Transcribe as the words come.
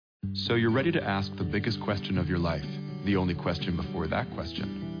So you're ready to ask the biggest question of your life, the only question before that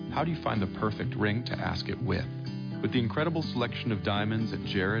question. How do you find the perfect ring to ask it with? With the incredible selection of diamonds at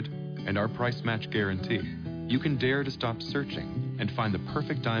Jared and our price match guarantee, you can dare to stop searching and find the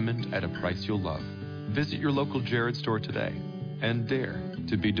perfect diamond at a price you'll love. Visit your local Jared store today and dare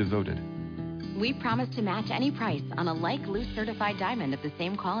to be devoted. We promise to match any price on a like loose certified diamond of the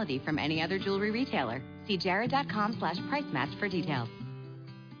same quality from any other jewelry retailer. See jared.com/price match for details.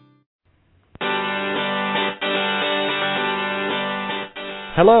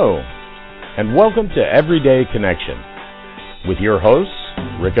 Hello, and welcome to Everyday Connection with your hosts,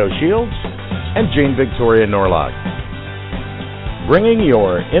 Rico Shields and Jane Victoria Norlock, bringing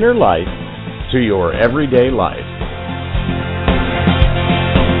your inner life to your everyday life.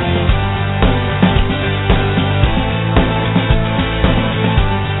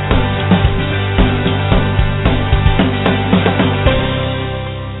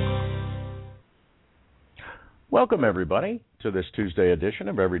 Welcome, everybody, to this Tuesday edition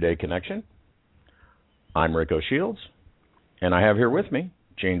of Everyday Connection. I'm Rico Shields, and I have here with me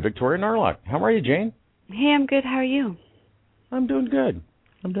Jane Victoria Norlock. How are you, Jane? Hey, I'm good. How are you? I'm doing good.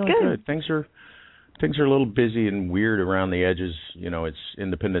 Good. Things are a little busy and weird around the edges. You know, it's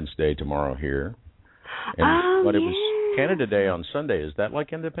Independence Day tomorrow here, but it was Canada Day on Sunday. Is that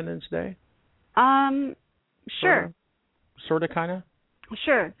like Independence Day? Sure. Sort of, kind of.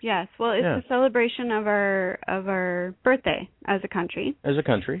 Sure. Yes. Well, it's a celebration of our birthday as a country. As a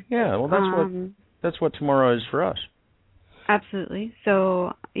country, yeah. Well, that's what tomorrow is for us. Absolutely.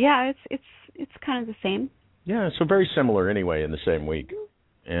 So, yeah, it's kind of the same. Yeah. So very similar, anyway, in the same week.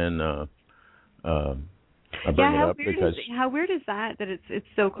 And I bring it up because how weird is that it's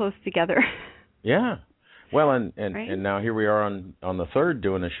so close together? Yeah. Well, and right? now here we are on the 3rd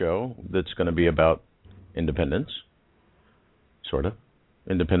doing a show that's going to be about independence, sort of.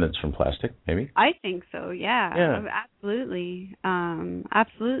 Independence from plastic, maybe? I think so, yeah. Absolutely.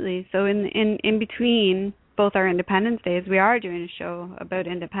 Absolutely. So in between both our Independence Days, we are doing a show about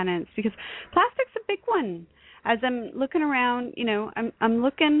independence because plastic's a big one. As I'm looking around, you know, I'm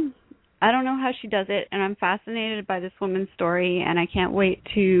looking, I don't know how she does it, and I'm fascinated by this woman's story, and I can't wait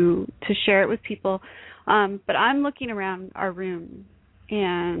to share it with people. But I'm looking around our room,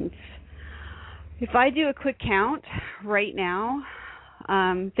 and if I do a quick count right now,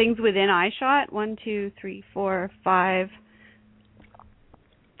 things within eyeshot, 1, 2, 3, 4, 5.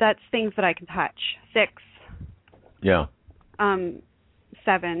 That's things that I can touch. 6. Yeah.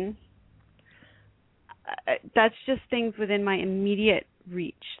 7. That's just things within my immediate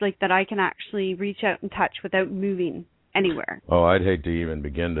reach, like that I can actually reach out and touch without moving anywhere. Oh, I'd hate to even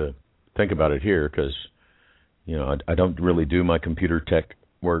begin to think about it here because, you know, I don't really do my computer tech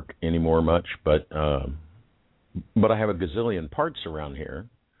work anymore much, but I have a gazillion parts around here.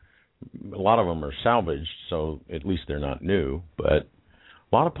 A lot of them are salvaged, so at least they're not new, but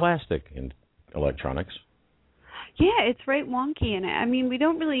a lot of plastic in electronics. Yeah, it's right wonky. And I mean, we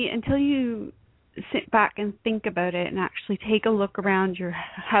don't really, until you sit back and think about it and actually take a look around your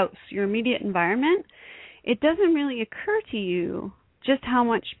house, your immediate environment, it doesn't really occur to you just how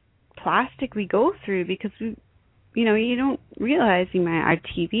much plastic we go through because we, you know, you don't realize our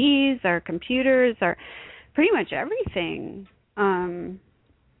TVs, our computers, our pretty much everything.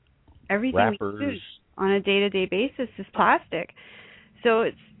 Everything Wrappers. we use on a day-to-day basis is plastic. So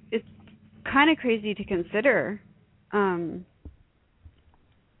it's kind of crazy to consider.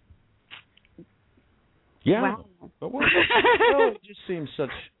 Yeah. Wow. But well, it just seems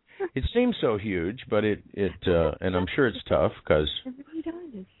it seems so huge, but it and I'm sure it's tough because it really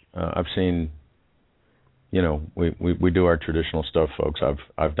does. I've seen, you know, we do our traditional stuff, folks.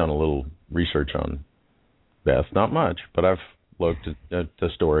 I've done a little research on Beth, not much, but I've looked at the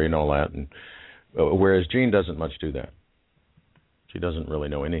story and all that, and whereas Jean doesn't much do that. She doesn't really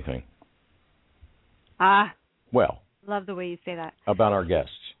know anything. Well, love the way you say that about our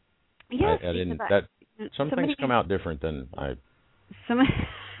guests. Yes, I didn't. That some things come out different than I.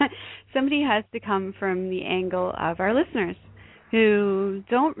 Somebody has to come from the angle of our listeners who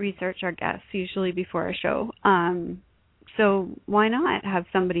don't research our guests usually before a show. So why not have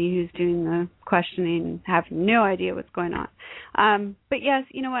somebody who's doing the questioning, have no idea what's going on? But yes,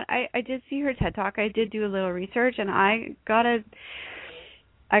 you know what? I did see her TED Talk. I did do a little research, and I gotta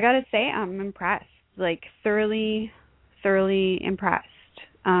say I'm impressed. Like thoroughly impressed.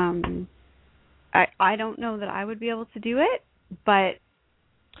 I don't know that I would be able to do it, but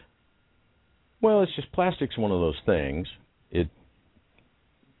well, it's just plastic's one of those things.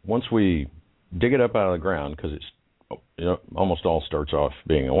 Once we dig it up out of the ground, because it's almost all starts off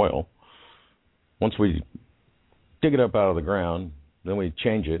being oil. Once we dig it up out of the ground, then we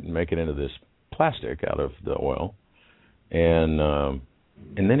change it and make it into this plastic out of the oil, and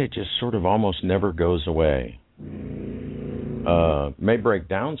then it just sort of almost never goes away. May break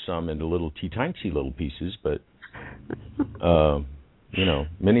down some into little tiny little pieces, but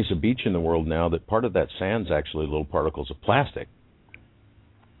many's a beach in the world now that part of that sand's actually little particles of plastic.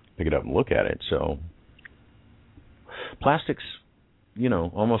 Pick it up and look at it. So plastics,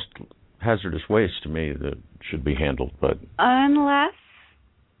 almost hazardous waste to me that should be handled, but unless,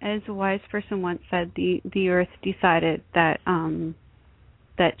 as a wise person once said, the Earth decided that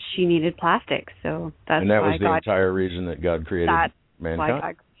she needed plastic, so that's and that why was the entire reason that God created mankind. Why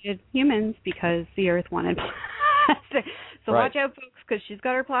God created humans, because the Earth wanted plastic. So right. Watch out, folks, because she's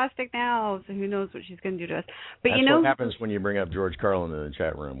got her plastic now, so who knows what she's going to do to us. But that's what happens when you bring up George Carlin in the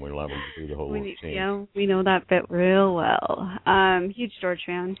chat room. We'll have him do the whole routine. Yeah, we know that bit real well. Huge George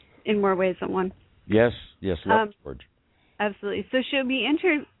fan in more ways than one. Yes, love George. Absolutely. So should we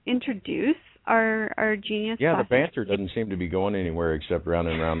introduce our genius? Yeah, the banter doesn't seem to be going anywhere except round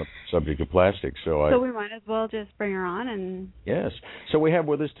and round the subject of plastic. So we might as well just bring her on and. Yes. So we have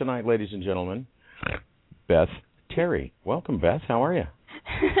with us tonight, ladies and gentlemen, Beth Terry. Welcome, Beth. How are you?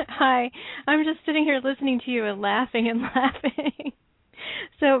 Hi. I'm just sitting here listening to you and laughing.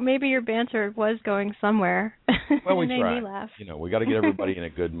 So maybe your banter was going somewhere. Well, we made try. me laugh. We got to get everybody in a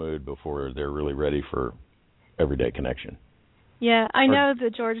good mood before they're really ready for everyday connection. Yeah, I know the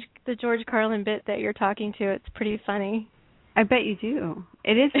George Carlin bit that you're talking to. It's pretty funny. I bet you do.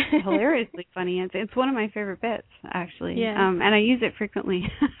 It is hilariously funny. It's one of my favorite bits, actually. Yeah. And I use it frequently.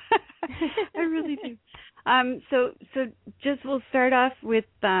 I really do. So just we'll start off with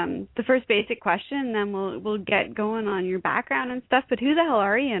the first basic question, and then we'll get going on your background and stuff. But who the hell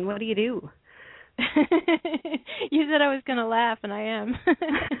are you, and what do you do? You said I was going to laugh, and I am.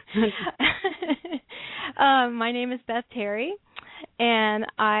 My name is Beth Terry, and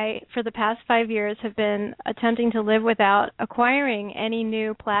I, for the past 5 years, have been attempting to live without acquiring any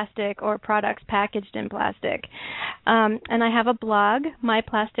new plastic or products packaged in plastic. And I have a blog,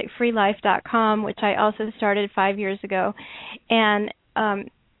 myplasticfreelife.com, which I also started 5 years ago. And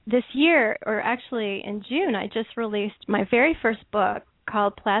this year, or actually in June, I just released my very first book,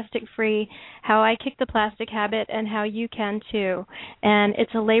 called Plastic Free: How I Kicked the Plastic Habit and How You Can Too. And it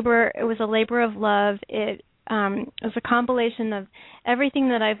was a labor of love. It was a compilation of everything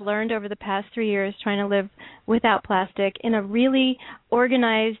that I've learned over the past 3 years trying to live without plastic in a really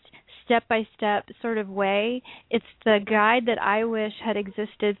organized, step-by-step sort of way. It's the guide that I wish had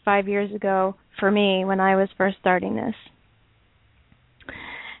existed 5 years ago for me when I was first starting this.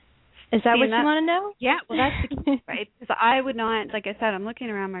 Is that what you want to know? Yeah, well, that's the key, right? Because I would not, like I said, I'm looking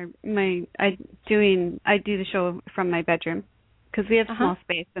around I do the show from my bedroom because we have small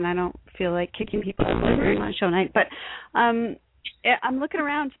space and I don't feel like kicking people out of the room on show night. But I'm looking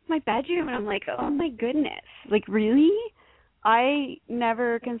around my bedroom and I'm like, oh my goodness, like really? I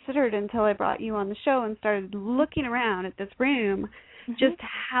never considered until I brought you on the show and started looking around at this room just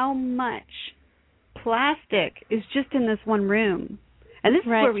how much plastic is just in this one room. And this is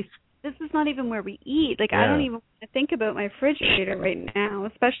where this is not even where we eat. Like, I don't even want to think about my refrigerator right now,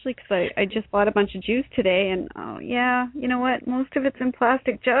 especially because I just bought a bunch of juice today, and, you know what? Most of it's in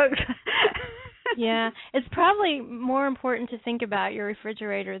plastic jugs. Yeah, it's probably more important to think about your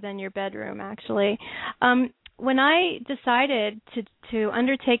refrigerator than your bedroom, actually. When I decided to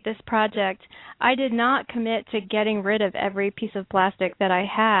undertake this project, I did not commit to getting rid of every piece of plastic that I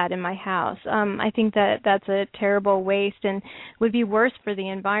had in my house. I think that's a terrible waste and would be worse for the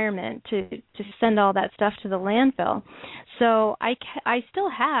environment to send all that stuff to the landfill. So I still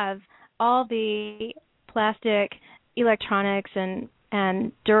have all the plastic, electronics,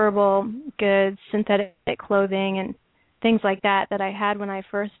 and durable goods, synthetic clothing, and things like that I had when I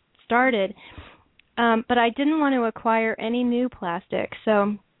first started. But I didn't want to acquire any new plastic.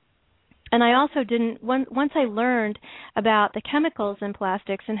 So, and I also didn't, once I learned about the chemicals in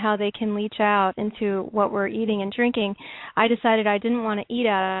plastics and how they can leach out into what we're eating and drinking, I decided I didn't want to eat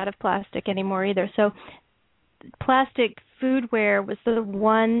out of plastic anymore either. So plastic foodware was the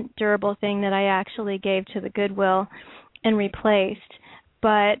one durable thing that I actually gave to the Goodwill and replaced.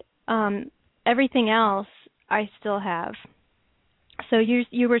 But everything else I still have. So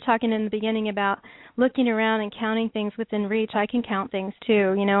you were talking in the beginning about looking around and counting things within reach. I can count things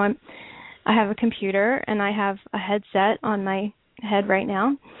too. You know, I have a computer and I have a headset on my head right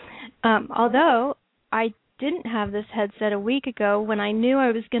now. Although I didn't have this headset a week ago when I knew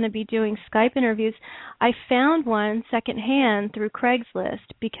I was going to be doing Skype interviews, I found one secondhand through Craigslist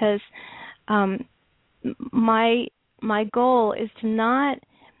because my goal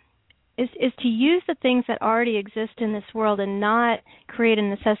is is to use the things that already exist in this world and not create a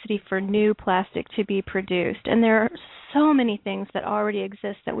necessity for new plastic to be produced. And there are so many things that already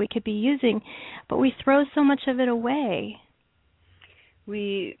exist that we could be using, but we throw so much of it away.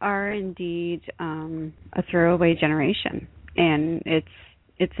 We are indeed a throwaway generation, and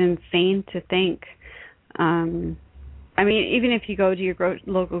it's insane to think. I mean, even if you go to your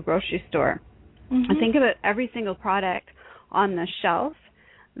local grocery store, and think about every single product on the shelf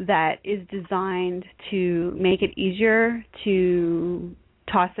that is designed to make it easier to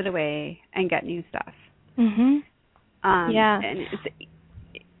toss it away and get new stuff. And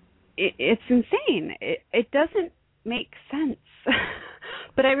it's insane. It doesn't make sense.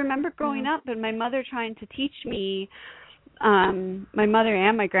 But I remember growing up and my mother trying to teach me, my mother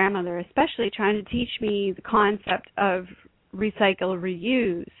and my grandmother especially, trying to teach me the concept of recycle,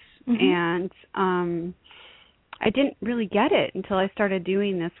 reuse. And I didn't really get it until I started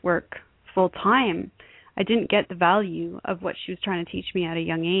doing this work full time. I didn't get the value of what she was trying to teach me at a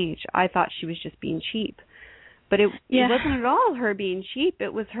young age. I thought she was just being cheap. But it wasn't at all her being cheap.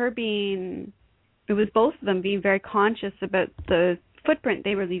 It was both of them being very conscious about the footprint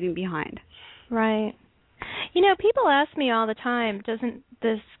they were leaving behind. Right. You know, people ask me all the time, doesn't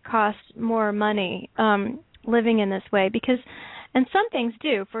this cost more money living in this way? And some things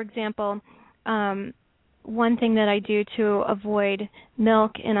do. For example, one thing that I do to avoid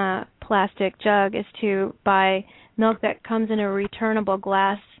milk in a plastic jug is to buy milk that comes in a returnable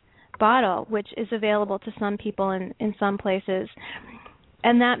glass bottle, which is available to some people in some places.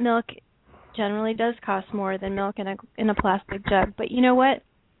 And that milk generally does cost more than milk in a plastic jug. But you know what?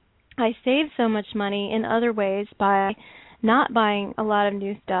 I save so much money in other ways by not buying a lot of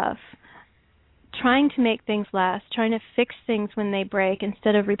new stuff, trying to make things last, trying to fix things when they break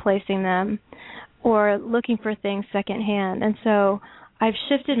instead of replacing them, or looking for things secondhand. And so I've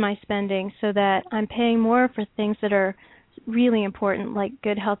shifted my spending so that I'm paying more for things that are really important, like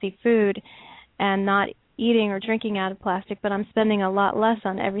good, healthy food, and not eating or drinking out of plastic, but I'm spending a lot less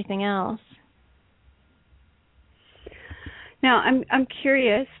on everything else. Now, I'm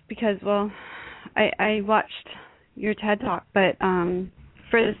curious because, well, I watched your TED Talk, but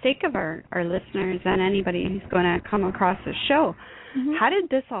for the sake of our listeners and anybody who's going to come across the show, how did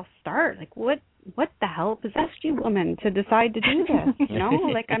this all start? Like, what the hell possessed you, woman, to decide to do this? You know,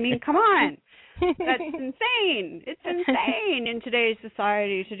 like, I mean, come on. That's insane. It's insane in today's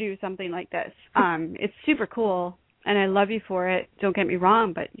society to do something like this. It's super cool, and I love you for it. Don't get me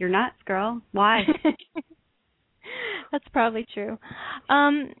wrong, but you're nuts, girl. Why? That's probably true.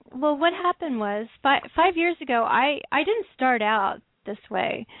 Well, what happened was 5 years ago, I didn't start out this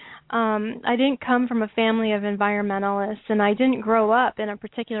way. I didn't come from a family of environmentalists, and I didn't grow up in a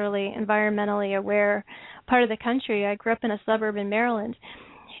particularly environmentally aware part of the country. I grew up in a suburb in Maryland,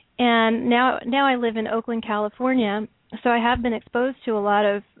 and now I live in Oakland, California, so I have been exposed to a lot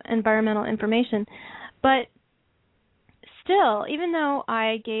of environmental information. But still, even though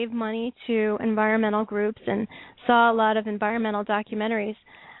I gave money to environmental groups and saw a lot of environmental documentaries,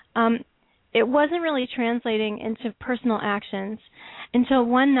 it wasn't really translating into personal actions until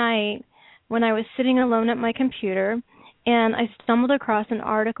one night when I was sitting alone at my computer and I stumbled across an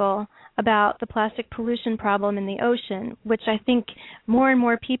article about the plastic pollution problem in the ocean, which I think more and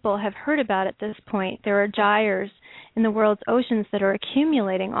more people have heard about at this point. There are gyres in the world's oceans that are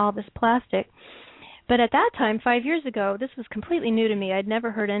accumulating all this plastic. But at that time, 5 years ago, this was completely new to me. I'd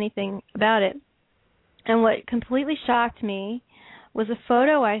never heard anything about it. And what completely shocked me was a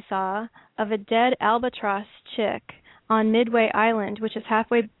photo I saw of a dead albatross chick on Midway Island, which is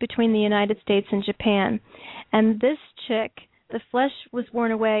halfway between the United States and Japan. And this chick, the flesh was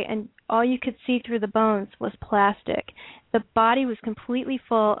worn away, and all you could see through the bones was plastic. The body was completely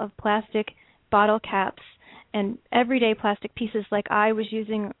full of plastic bottle caps and everyday plastic pieces like I was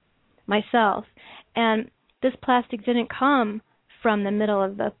using myself. And this plastic didn't come from the middle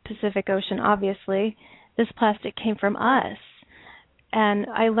of the Pacific Ocean, obviously. This plastic came from us. And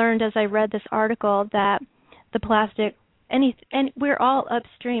I learned as I read this article that the plastic, and we're all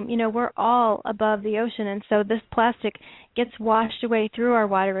upstream, you know, we're all above the ocean, and so this plastic gets washed away through our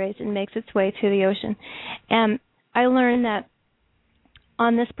waterways and makes its way to the ocean. And I learned that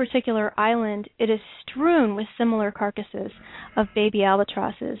on this particular island, it is strewn with similar carcasses of baby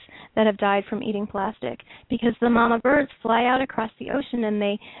albatrosses that have died from eating plastic, because the mama birds fly out across the ocean and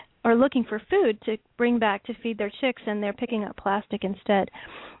they are looking for food to bring back to feed their chicks, and they're picking up plastic instead.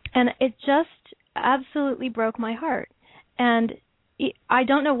 And it just absolutely broke my heart. And I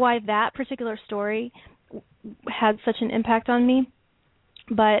don't know why that particular story had such an impact on me,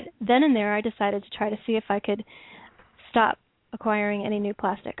 but then and there I decided to try to see if I could stop acquiring any new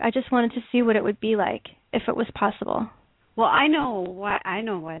plastic. I just wanted to see what it would be like if it was possible. Well, I know why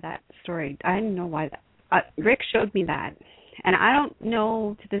that story. I know why that. Rick showed me that, and I don't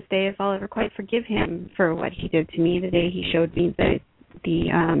know to this day if I'll ever quite forgive him for what he did to me the day he showed me the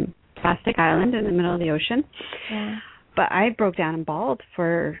plastic island in the middle of the ocean. Yeah. But I broke down and bawled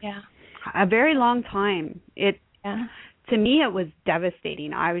for a very long time. To me, it was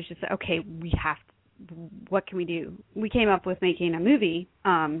devastating. I was just, okay, what can we do? We came up with making a movie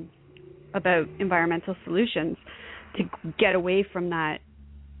about environmental solutions to get away from that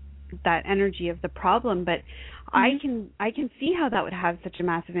energy of the problem. But I can see how that would have such a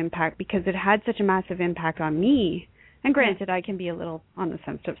massive impact, because it had such a massive impact on me. And granted, I can be a little on the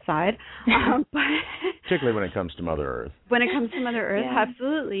sensitive side, but particularly when it comes to Mother Earth. When it comes to Mother Earth,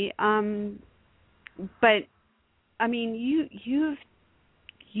 absolutely. But I mean,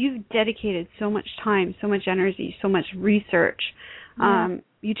 you've dedicated so much time, so much energy, so much research.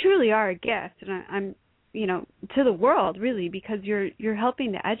 You truly are a gift, and I'm to the world, really, because you're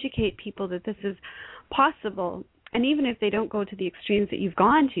helping to educate people that this is possible. And even if they don't go to the extremes that you've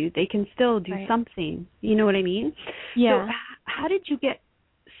gone to, they can still do something. You know what I mean? Yeah. So how did you get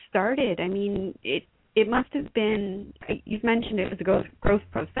started? I mean, it must have been, you've mentioned it was a growth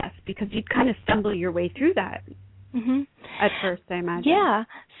process, because you'd kind of stumble your way through that at first, I imagine. Yeah.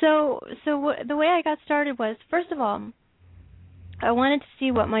 So the way I got started was, first of all, I wanted to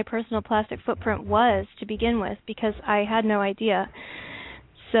see what my personal plastic footprint was to begin with, because I had no idea.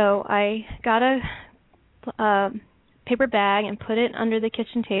 So I got a paper bag and put it under the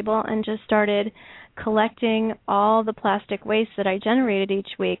kitchen table and just started collecting all the plastic waste that I generated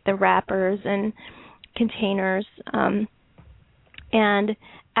each week, the wrappers and containers. And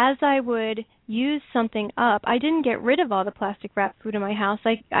as I would use something up, I didn't get rid of all the plastic wrapped food in my house.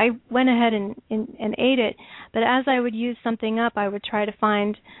 I went ahead and ate it, but as I would use something up, I would try to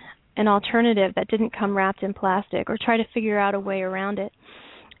find an alternative that didn't come wrapped in plastic, or try to figure out a way around it.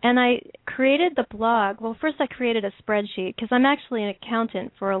 And I created the blog. Well, first I created a spreadsheet, because I'm actually an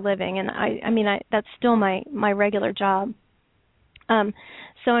accountant for a living, and I mean that's still my regular job.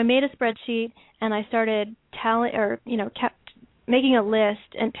 So I made a spreadsheet, and I started kept making a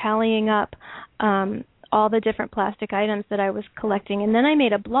list and tallying up all the different plastic items that I was collecting. And then I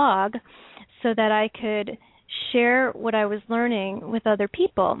made a blog so that I could share what I was learning with other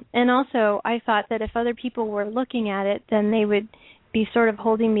people. And also I thought that if other people were looking at it, then they would be sort of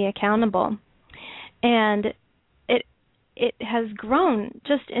holding me accountable. And it has grown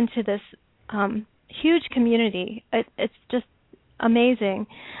just into this huge community. It's just amazing.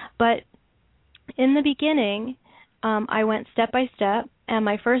 But in the beginning, I went step by step, and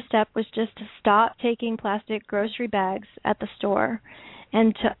my first step was just to stop taking plastic grocery bags at the store,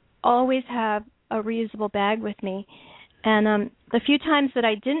 and to always have a reusable bag with me. And the few times that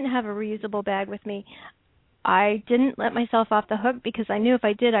I didn't have a reusable bag with me, I didn't let myself off the hook, because I knew if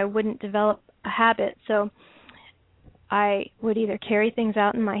I did, I wouldn't develop a habit. So I would either carry things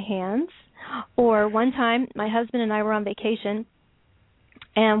out in my hands, or one time my husband and I were on vacation,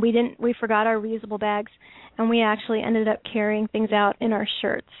 and we forgot our reusable bags, and we actually ended up carrying things out in our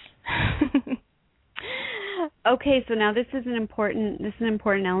shirts. Okay, so now this is an important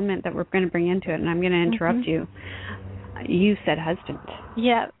element that we're going to bring into it, and I'm going to interrupt you. You said husband.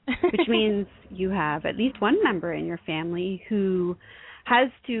 Yeah. Which means you have at least one member in your family who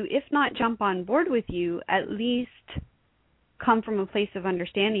has to, if not jump on board with you, at least come from a place of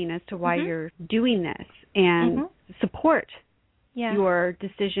understanding as to why you're doing this, and support your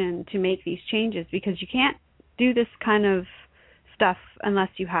decision to make these changes, because you can't do this kind of stuff unless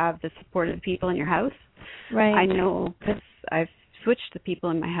you have the support of the people in your house. Right. I know, because I've switched the people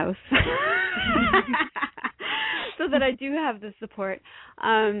in my house so that I do have the support.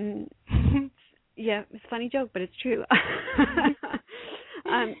 Yeah, it's a funny joke, but it's true.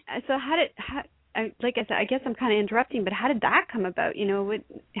 So like I said, I guess I'm kind of interrupting, but how did that come about?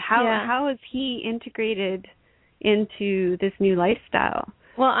 How is he integrated into this new lifestyle?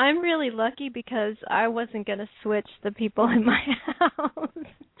 Well, I'm really lucky, because I wasn't going to switch the people in my house.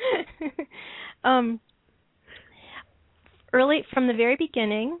 Early, from the very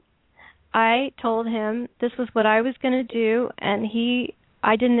beginning, I told him this was what I was going to do, and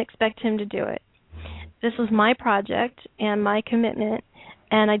I didn't expect him to do it. This was my project and my commitment,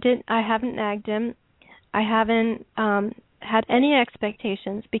 and I haven't nagged him. I haven't had any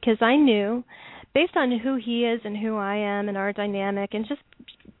expectations, because I knew, based on who he is and who I am and our dynamic, and just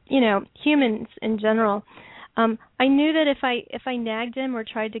humans in general, I knew that if I nagged him or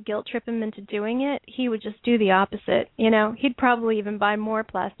tried to guilt trip him into doing it, he would just do the opposite. He'd probably even buy more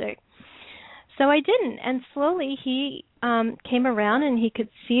plastic. So I didn't, and slowly he came around, and he could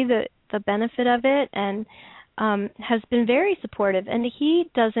see the benefit of it, and has been very supportive. And he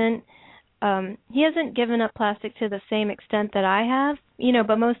hasn't given up plastic to the same extent that I have,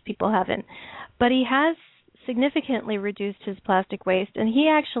 but most people haven't. But he has significantly reduced his plastic waste, and he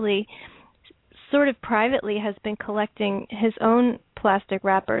actually sort of privately has been collecting his own plastic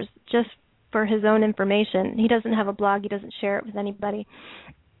wrappers just for his own information. He doesn't have a blog. He doesn't share it with anybody.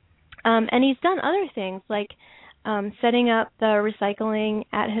 And he's done other things like setting up the recycling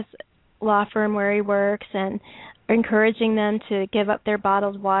at his law firm where he works and encouraging them to give up their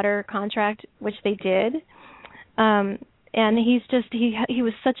bottled water contract, which they did. And he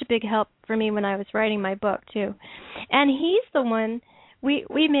was such a big help for me when I was writing my book too. And he's the one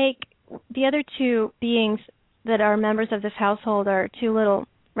we make. The other two beings that are members of this household are two little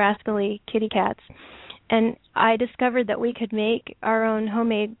rascally kitty cats. And I discovered that we could make our own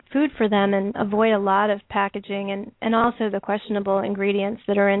homemade food for them and avoid a lot of packaging and also the questionable ingredients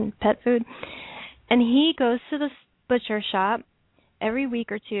that are in pet food. And he goes to the butcher shop every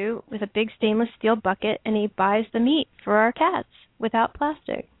week or two with a big stainless steel bucket, and he buys the meat for our cats without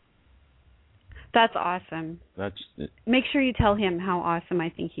plastic. That's awesome. Make sure you tell him how awesome I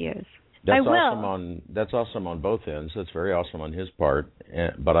think he is. That's awesome that's awesome on both ends. That's very awesome on his part.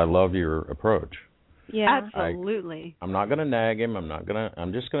 But I love your approach. Yeah, absolutely. I'm not going to nag him.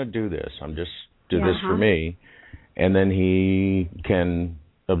 I'm just going to do this. I'm just do this for me, and then he can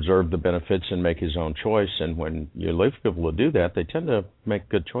observe the benefits and make his own choice. And when you leave people to do that, they tend to make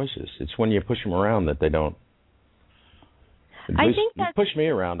good choices. It's when you push them around that they don't. I think you push me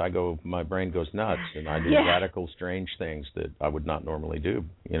around, my brain goes nuts, and I do radical, strange things that I would not normally do.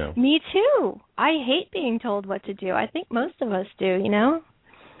 Me too. I hate being told what to do. I think most of us do.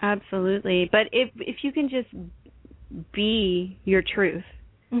 Absolutely. But if you can just be your truth,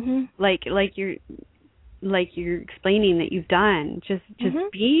 like you're explaining that you've done, just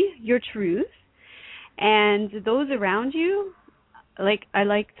be your truth, and those around you, like I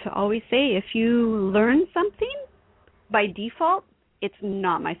like to always say, if you learn something by default, it's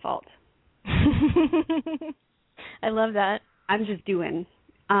not my fault. I love that. I'm just doing.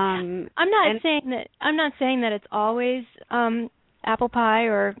 I'm not saying that it's always apple pie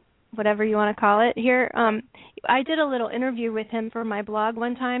or whatever you want to call it here. I did a little interview with him for my blog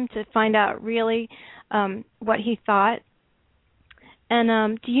one time to find out really what he thought.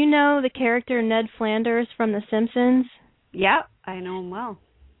 And do you know the character Ned Flanders from The Simpsons? Yeah, I know him well.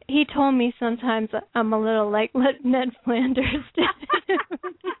 He told me sometimes I'm a little like what Ned Flanders did.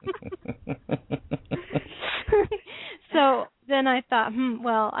 So then I thought,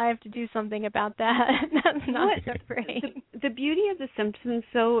 well, I have to do something about that. That's not so great. The beauty of The Simpsons,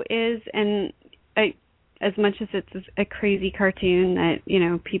 though, is, and as much as it's a crazy cartoon that,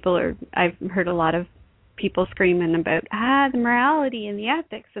 I've heard a lot of people screaming about, the morality and the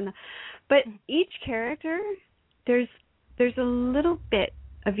ethics, but each character, there's a little bit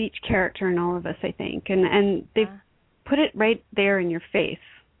of each character in all of us, I think, and they've put it right there in your face.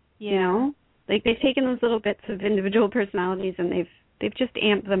 Like they've taken those little bits of individual personalities and they've just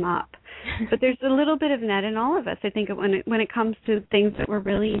amped them up. But there's a little bit of that in all of us, I think, when it comes to things that we're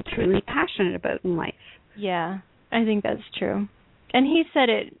really truly passionate about in life. Yeah, I think that's true. And he said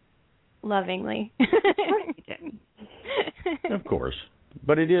it lovingly. Of course he did. Of course,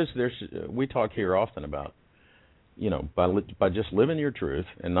 but it is. We talk here often about, by just living your truth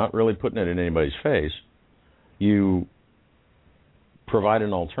and not really putting it in anybody's face, you provide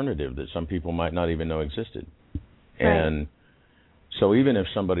an alternative that some people might not even know existed. Right. And so even if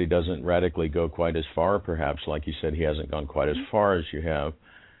somebody doesn't radically go quite as far, perhaps, like you said, he hasn't gone quite as far as you have,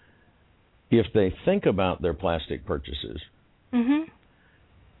 if they think about their plastic purchases,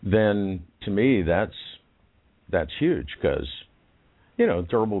 then to me that's huge, because,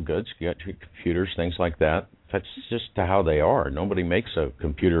 durable goods, you got computers, things like that, that's just how they are. Nobody makes a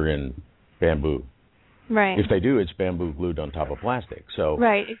computer in bamboo. Right. If they do, it's bamboo glued on top of plastic. So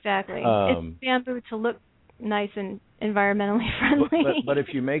right, exactly. It's bamboo to look nice and environmentally friendly. But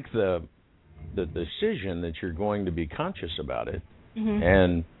if you make the decision that you're going to be conscious about it,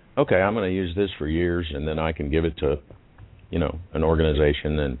 and okay, I'm going to use this for years, and then I can give it to, an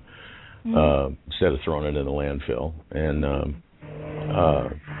organization, and instead of throwing it in the landfill, and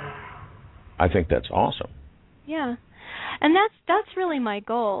I think that's awesome. Yeah. And that's really my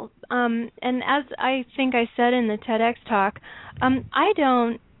goal. And as I think I said in the TEDx talk, I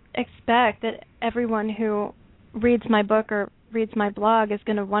don't expect that everyone who reads my book or reads my blog is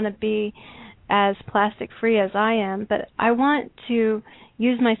going to want to be as plastic-free as I am, but I want to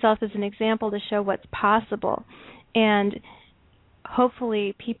use myself as an example to show what's possible. And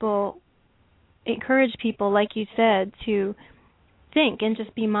hopefully people encourage people, like you said, to think and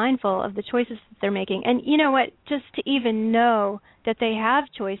just be mindful of the choices that they're making. And you know what, just to even know that they have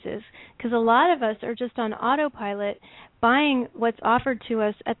choices, because a lot of us are just on autopilot buying what's offered to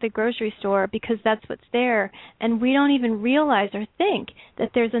us at the grocery store because that's what's there, and we don't even realize or think that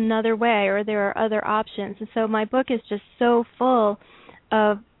there's another way or there are other options. And so my book is just so full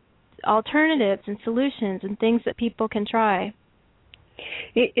of alternatives and solutions and things that people can try.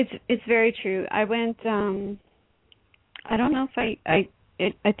 It's very true. I went I don't know if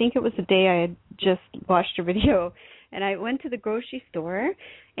I think it was the day I had just watched a video, and I went to the grocery store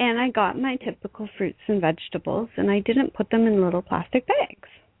and I got my typical fruits and vegetables, and I didn't put them in little plastic bags.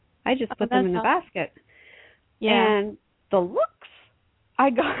 I just put them in a basket. Yeah. And the looks I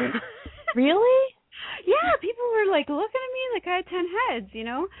got. Really? Yeah, people were like looking at me like I had 10 heads, you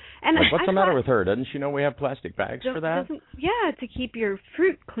know. And like, what's the matter with her? Doesn't she know we have plastic bags for that? Yeah, to keep your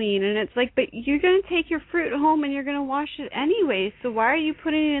fruit clean. And it's like, but you're going to take your fruit home and you're going to wash it anyway. So why are you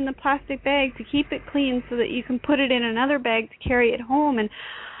putting it in the plastic bag to keep it clean so that you can put it in another bag to carry it home? And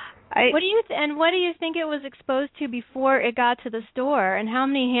what do you think it was exposed to before it got to the store? And how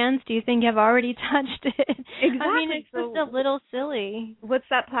many hands do you think have already touched it? Exactly. I mean, it's just a little silly. What's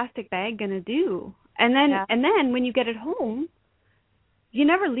that plastic bag going to do? And then when you get it home, you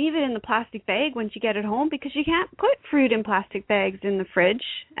never leave it in the plastic bag once you get it home, because you can't put fruit in plastic bags in the fridge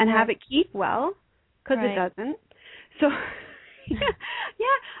and have it keep well, because it doesn't. So,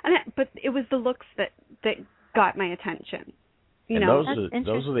 but it was the looks that got my attention. You know,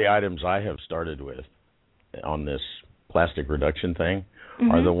 those are the items I have started with on this plastic reduction thing,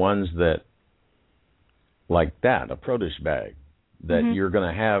 are the ones that, like that, a produce bag, that you're going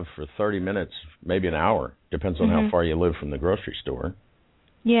to have for 30 minutes, maybe an hour, depends on how far you live from the grocery store.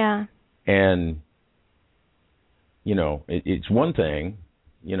 Yeah. And, you know, it's one thing,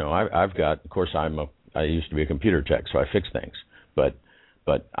 you know, I've got, of course, I used to be a computer tech, so I fix things. But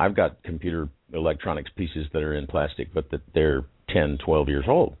I've got computer electronics pieces that are in plastic, but that they're 10, 12 years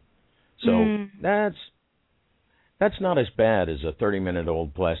old. So that's not as bad as a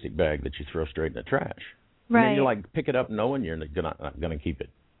 30-minute-old plastic bag that you throw straight in the trash. Right. And then you like pick it up knowing you're not going to keep it.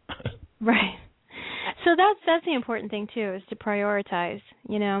 Right. So that's the important thing too, is to prioritize,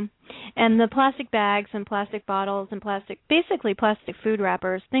 you know. And the plastic bags and plastic bottles and basically plastic food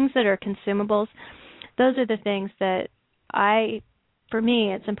wrappers, things that are consumables, those are the things that for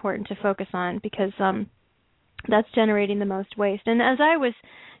me, it's important to focus on, because that's generating the most waste. And as I've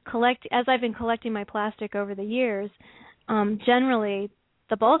been collecting my plastic over the years, generally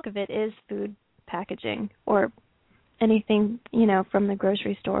the bulk of it is food packaging or anything, you know, from the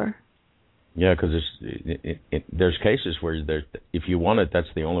grocery store. Yeah, because there's cases where if you want it, that's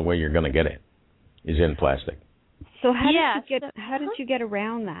the only way you're going to get it, is in plastic. So how did you get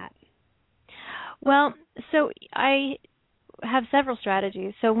around that? Well, so I have several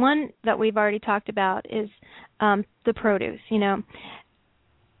strategies. So one that we've already talked about is the produce, you know.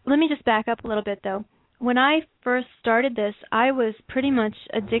 Let me just back up a little bit, though. When I first started this, I was pretty much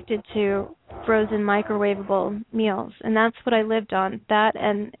addicted to frozen microwavable meals, and that's what I lived on, that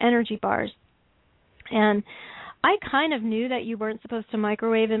and energy bars. And I kind of knew that you weren't supposed to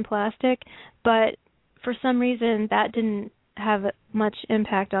microwave in plastic, but for some reason that didn't have much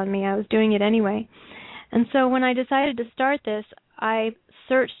impact on me. I was doing it anyway. And so when I decided to start this, I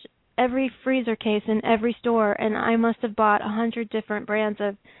searched every freezer case in every store, and I must have bought 100 different brands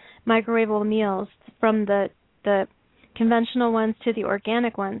of microwavable meals, from the conventional ones to the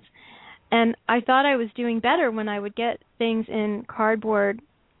organic ones. And I thought I was doing better when I would get things in cardboard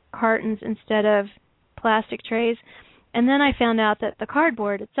cartons instead of plastic trays. And then I found out that the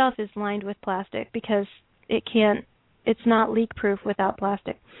cardboard itself is lined with plastic, because it's not leak-proof without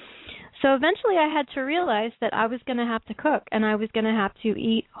plastic. So eventually I had to realize that I was going to have to cook, and I was going to have to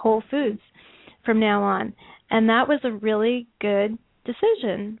eat whole foods from now on. And that was a really good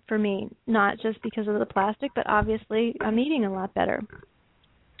decision for me, not just because of the plastic, but obviously I'm eating a lot better.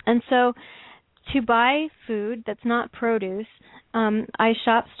 And so to buy food that's not produce, I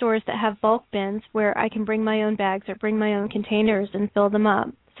shop stores that have bulk bins where I can bring my own bags or bring my own containers and fill them up.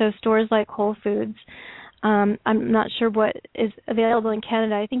 So stores like Whole Foods. I'm not sure what is available in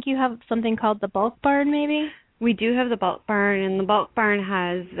Canada. I think you have something called the Bulk Barn, maybe? We do have the Bulk Barn, and the Bulk Barn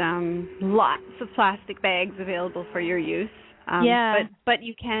has lots of plastic bags available for your use. But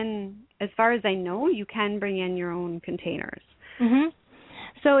you can, as far as I know, you can bring in your own containers. Mm-hmm.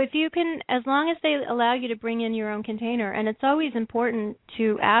 So if you can, as long as they allow you to bring in your own container, and it's always important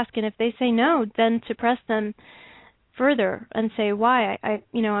to ask, and if they say no, then to press them further and say why.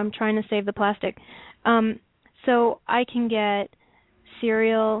 I'm trying to save the plastic. So I can get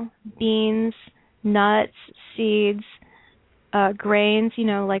cereal, beans, nuts, seeds, grains,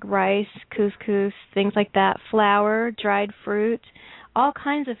 like rice, couscous, things like that, flour, dried fruit, all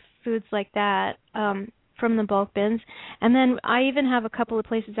kinds of foods like that from the bulk bins. And then I even have a couple of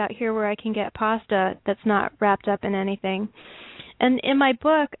places out here where I can get pasta that's not wrapped up in anything. And in my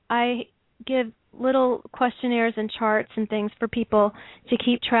book, I give little questionnaires and charts and things for people to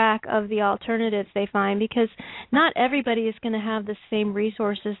keep track of the alternatives they find, because not everybody is going to have the same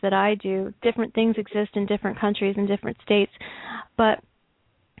resources that I do. Different things exist in different countries and different states, but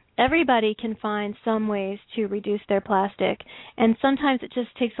everybody can find some ways to reduce their plastic, and sometimes it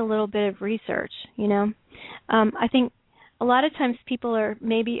just takes a little bit of research, I think a lot of times people are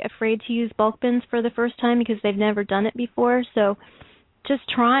maybe afraid to use bulk bins for the first time because they've never done it before, so just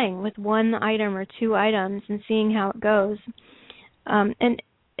trying with one item or two items and seeing how it goes. And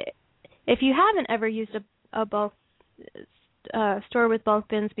if you haven't ever used a bulk store with bulk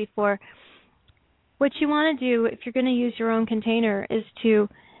bins before, what you want to do if you're going to use your own container is to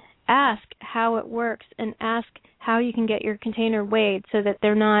ask how it works and ask how you can get your container weighed so that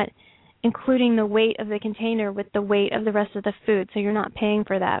they're not including the weight of the container with the weight of the rest of the food, so you're not paying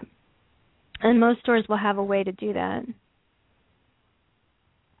for that. And most stores will have a way to do that.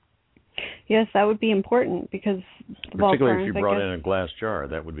 Yes, that would be important because particularly if you brought in a glass jar,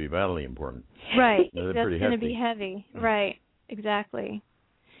 that would be vitally important. Right, that's going to be heavy. Right, exactly.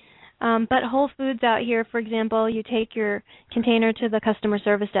 But Whole Foods out here, for example, you take your container to the customer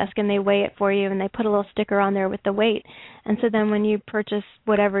service desk and they weigh it for you, and they put a little sticker on there with the weight. And so then when you purchase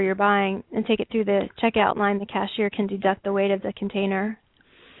whatever you're buying and take it through the checkout line, the cashier can deduct the weight of the container.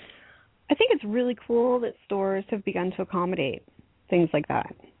 I think it's really cool that stores have begun to accommodate things like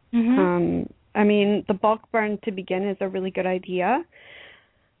that. Mm-hmm. I mean, the bulk barn to begin is a really good idea.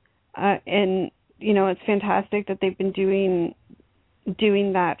 And, it's fantastic that they've been doing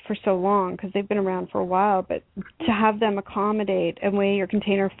that for so long because they've been around for a while, but to have them accommodate and weigh your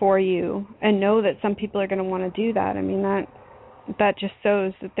container for you and know that some people are going to want to do that, I mean, that just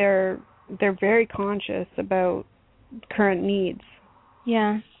shows that they're very conscious about current needs.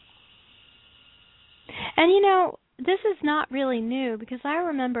 Yeah. And, this is not really new because I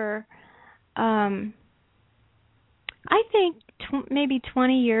remember, I think maybe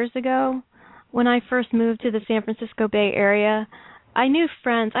 20 years ago when I first moved to the San Francisco Bay Area, I knew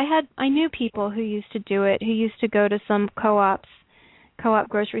friends. I knew people who used to do it, who used to go to some co-op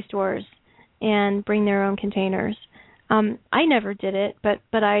grocery stores and bring their own containers. I never did it, but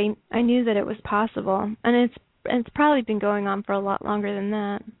I knew that it was possible, and it's probably been going on for a lot longer than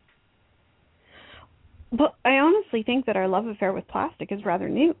that. But I honestly think that our love affair with plastic is rather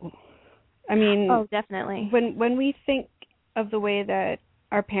new. I mean, oh, definitely. When we think of the way that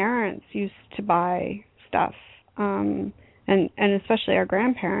our parents used to buy stuff, and especially our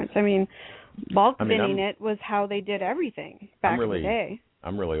grandparents, I mean, bulk binning it was how they did everything back in the day.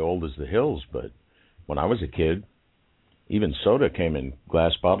 I'm really old as the hills, but when I was a kid, even soda came in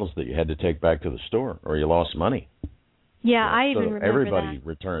glass bottles that you had to take back to the store or you lost money. Yeah, I even remember everybody that.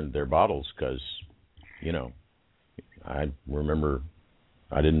 returned their bottles because, I remember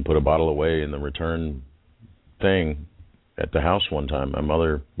I didn't put a bottle away in the return thing at the house one time. My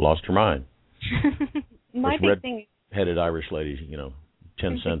mother lost her mind. My big thing, headed Irish lady,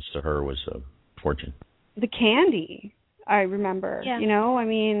 10 cents to her was a fortune. The candy, I remember. Yeah. I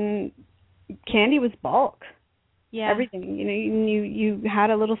mean, candy was bulk. Yeah. Everything. You had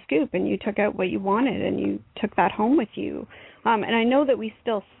a little scoop and you took out what you wanted and you took that home with you. And I know that we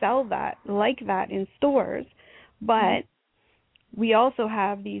still sell that like that in stores, but we also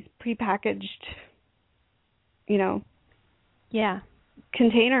have these prepackaged, yeah,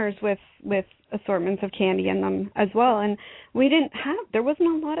 containers with assortments of candy in them as well. And there wasn't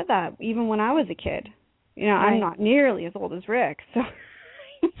a lot of that even when I was a kid. Right. I'm not nearly as old as Rick, so.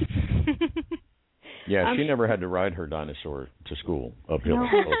 Yeah, she never had to ride her dinosaur to school uphill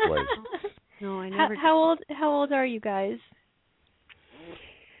both ways. No, I never. How old are you guys?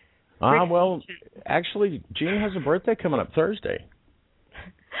 Well, actually, Jean has a birthday coming up Thursday.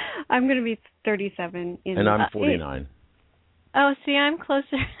 I'm going to be 37 and I'm 49. Oh, see, I'm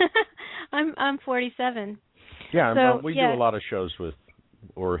closer. I'm 47. Yeah, so, we do a lot of shows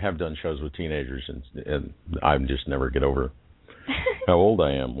or have done shows with teenagers, and I just never get over how old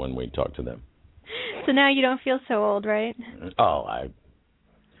I am when we talk to them. So now you don't feel so old, right? Oh,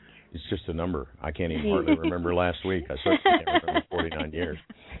 it's just a number. I can't even hardly remember last week. I certainly can't remember 49 years.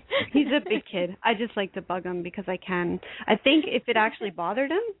 He's a big kid. I just like to bug him because I can. I think if it actually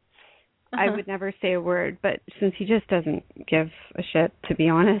bothered him, I would never say a word. But since he just doesn't give a shit, to be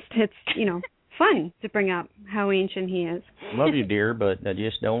honest, it's, fun to bring up how ancient he is. Love you, dear, but I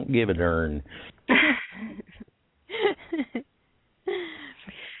just don't give a darn.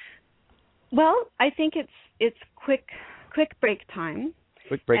 Well, I think it's quick break time.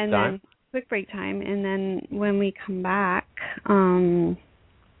 Quick break time, and then when we come back,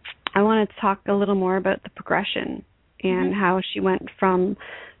 I want to talk a little more about the progression and how she went from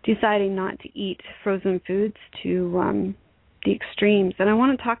deciding not to eat frozen foods to the extremes. And I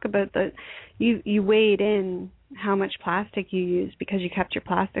want to talk about you weighed in how much plastic you used because you kept your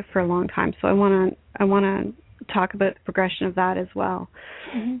plastic for a long time. So I want to talk about the progression of that as well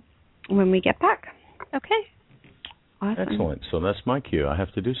when we get back. Okay. Awesome. Excellent. So that's my cue. I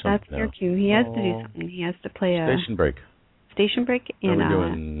have to do something. That's your cue. He has to do something. He has to play a station break. Station break and a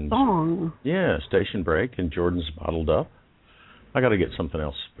song. Yeah, station break, and Jordan's bottled up. I got to get something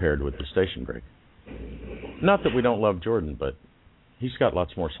else paired with the station break. Not that we don't love Jordan, but he's got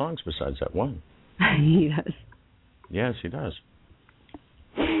lots more songs besides that one. He does. Yes, he does.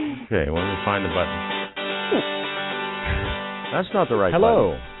 Okay, when we find the button. That's not the right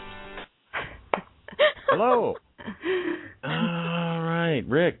button. Hello. All right,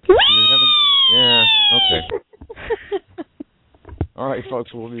 Rick. Yeah, okay. All right,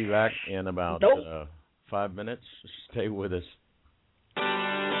 folks, we'll be back in about 5 minutes. Stay with us.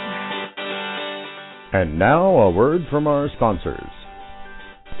 And now a word from our sponsors.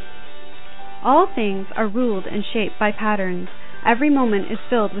 All things are ruled and shaped by patterns. Every moment is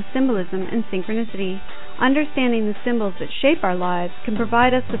filled with symbolism and synchronicity. Understanding the symbols that shape our lives can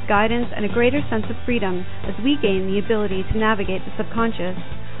provide us with guidance and a greater sense of freedom as we gain the ability to navigate the subconscious.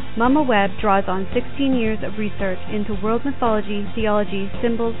 Mama Webb draws on 16 years of research into world mythology, theology,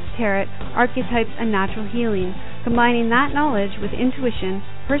 symbols, tarot, archetypes, and natural healing, combining that knowledge with intuition,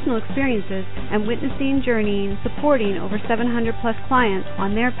 personal experiences, and witnessing, journeying, supporting over 700 plus clients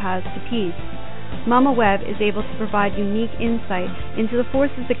on their paths to peace. Mama Webb is able to provide unique insight into the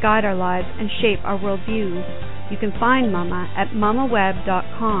forces that guide our lives and shape our worldview. You can find Mama at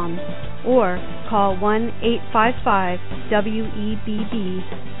mamaweb.com or call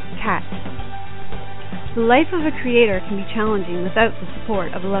 1-855-WEBB-CAT. The life of a creator can be challenging without the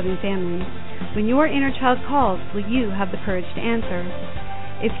support of a loving family. When your inner child calls, will you have the courage to answer?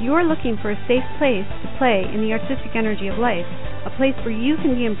 If you're looking for a safe place to play in the artistic energy of life, a place where you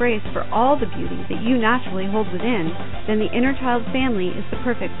can be embraced for all the beauty that you naturally hold within, then the Inner Child family is the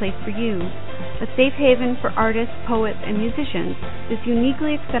perfect place for you. A safe haven for artists, poets, and musicians, this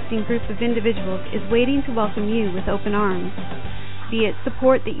uniquely accepting group of individuals is waiting to welcome you with open arms. Be it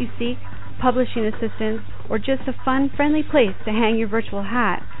support that you seek, publishing assistance, or just a fun, friendly place to hang your virtual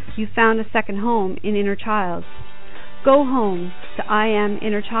hat, you've found a second home in Inner Child. Go home to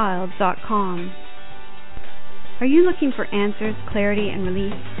IamInnerChild.com. Are you looking for answers, clarity, and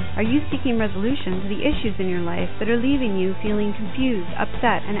relief? Are you seeking resolution to the issues in your life that are leaving you feeling confused,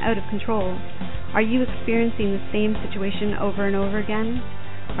 upset, and out of control? Are you experiencing the same situation over and over again?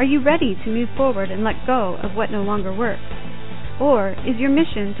 Are you ready to move forward and let go of what no longer works? Or is your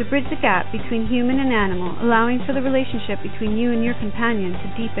mission to bridge the gap between human and animal, allowing for the relationship between you and your companion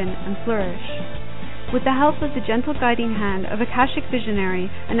to deepen and flourish? With the help of the gentle guiding hand of Akashic visionary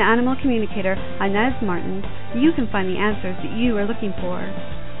and animal communicator Inez Martins, you can find the answers that you are looking for.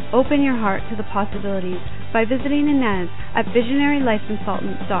 Open your heart to the possibilities by visiting Inez at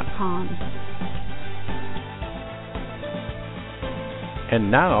visionarylifeconsultants.com.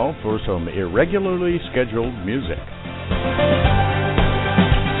 And now for some irregularly scheduled music.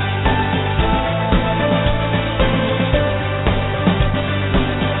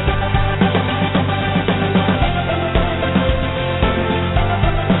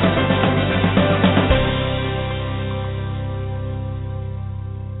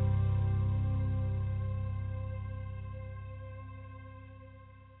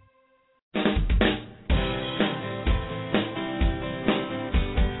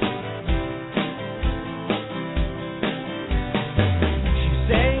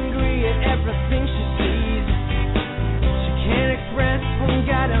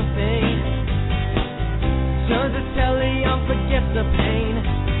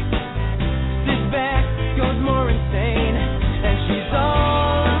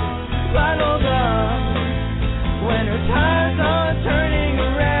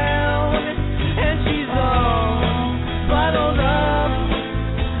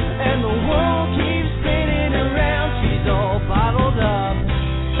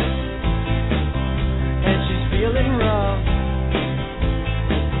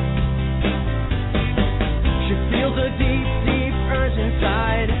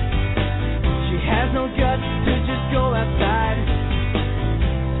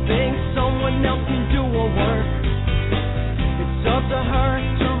 thinks someone else can do her work. It's up to her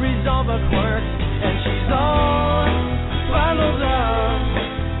to resolve a quirk, and she's all bottled up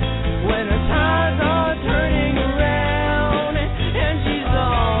when her tides are turning around, and she's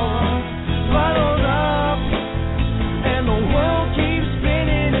all bottled up, and the world keeps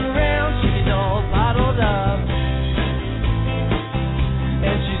spinning around. She's all bottled up,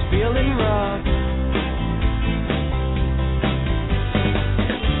 and she's feeling rough.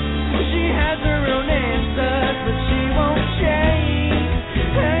 She has her own answers, but she won't change.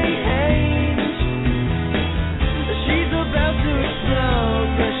 She's about to explode,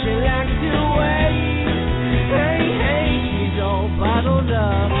 but she likes to wait. She's all bottled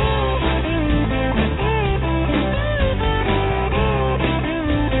up.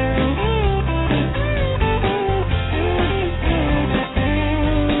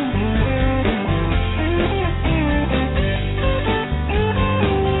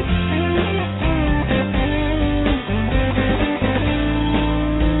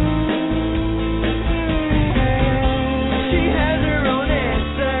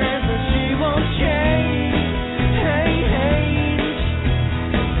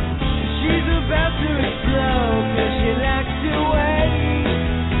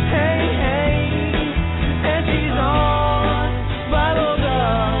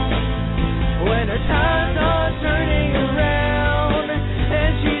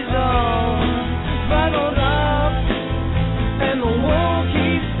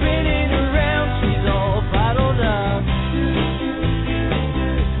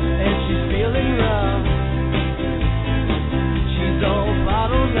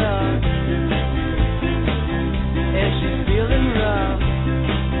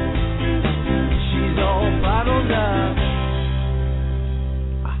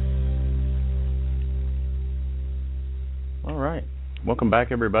 Welcome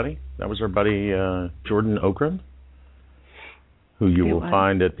back, everybody. That was our buddy Jordan Okrand, who you will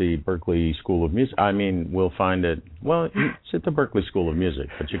find at the Berklee School of Music. I mean, we'll find it, well, it's at the Berklee School of Music,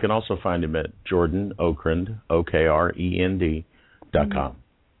 but you can also find him at Jordan Okrand, OKREND.com.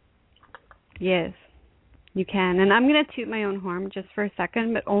 Yes, you can. And I'm going to toot my own horn just for a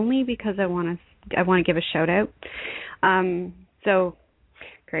second, but only because I want to give a shout out. So,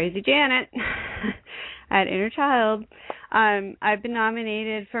 Crazy Janet at Inner Child. I've been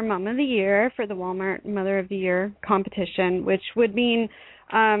nominated for Mom of the Year for the Walmart Mother of the Year competition, which would mean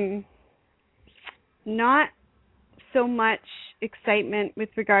not so much excitement with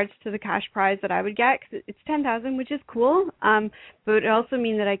regards to the cash prize that I would get, because it's $10,000, which is cool. But it would also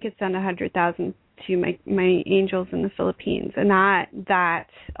mean that I could send $100,000 to my angels in the Philippines, and that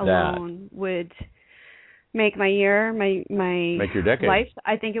alone would make my year, my make your decade. Life.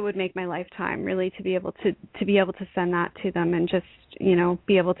 I think it would make my lifetime, really, to be able to send that to them and just,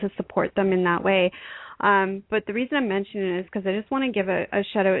 be able to support them in that way. But the reason I'm mentioning it is because I just want to give a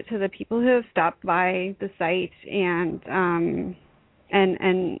shout out to the people who have stopped by the site and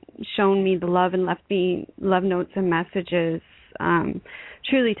shown me the love and left me love notes and messages.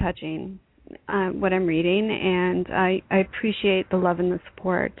 Truly touching what I'm reading, and I appreciate the love and the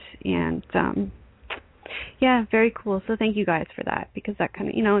support, and yeah, very cool. So thank you guys for that, because that kind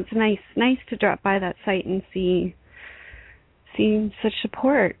of, it's nice to drop by that site and see such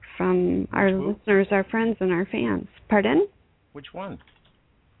support from our listeners, our friends, and our fans. Pardon? Which one?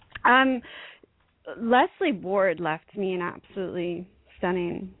 Leslie Ward left me an absolutely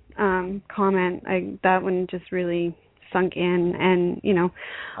stunning comment. That one just really sunk in, and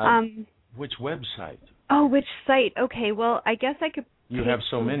which website? Oh, which site? Okay, well, I guess I could. You have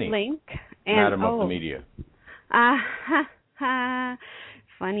so many. Link and Madam of the Media.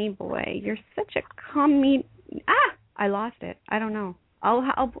 Funny boy, you're such a I lost it. I don't know.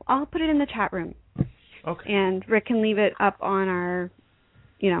 I'll put it in the chat room. Okay. And Rick can leave it up on our,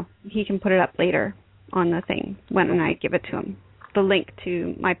 he can put it up later on the thing when I give it to him. The link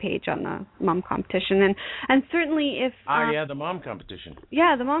to my page on the mom competition, and certainly if the mom competition.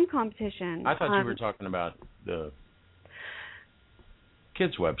 Yeah, the mom competition. I thought you were talking about the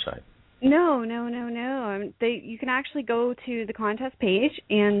kids' website. No. You can actually go to the contest page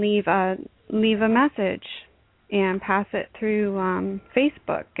and leave a message and pass it through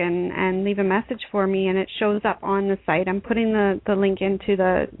Facebook and leave a message for me, and it shows up on the site. I'm putting the link into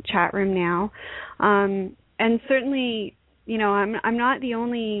the chat room now, and certainly, I'm not the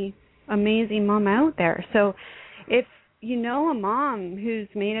only amazing mom out there. So if you know a mom who's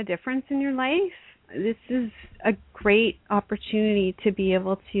made a difference in your life, this is a great opportunity to be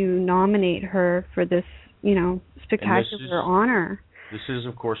able to nominate her for this, spectacular honor. This is,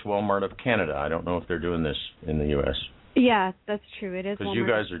 of course, Walmart of Canada. I don't know if they're doing this in the U.S. Yeah, that's true. It is. Because you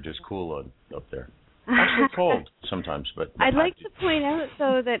guys are just cool up there. Actually cold sometimes, but I'd like to point out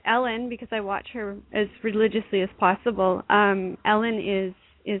though that Ellen, because I watch her as religiously as possible, Ellen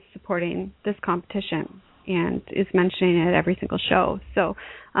is supporting this competition and is mentioning it at every single show. So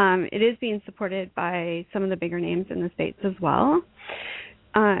it is being supported by some of the bigger names in the States as well.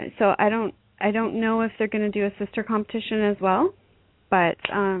 So I don't know if they're going to do a sister competition as well, but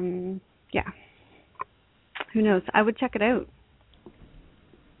yeah, who knows? I would check it out.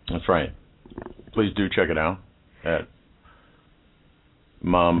 That's right. Please do check it out at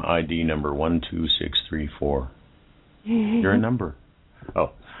Mom ID number 12634. Your number.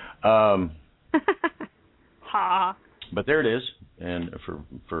 Oh. Ha. But there it is, and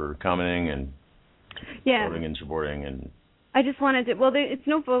for commenting and voting and supporting. And I just wanted to, well, it's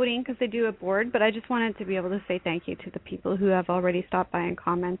no voting because they do a board, but I just wanted to be able to say thank you to the people who have already stopped by and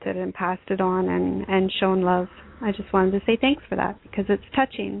commented and passed it on and shown love. I just wanted to say thanks for that because it's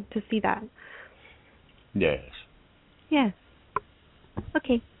touching to see that. Yes. Yes.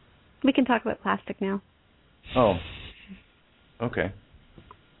 Okay. We can talk about plastic now. Oh. Okay.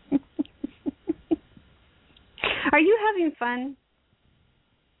 Are you having fun?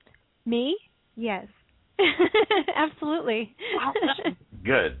 Me? Yes. Absolutely.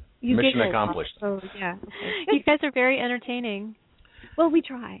 Good. Mission accomplished. Oh, yeah. You guys are very entertaining. Well, we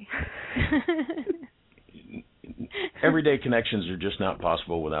try. Everyday connections are just not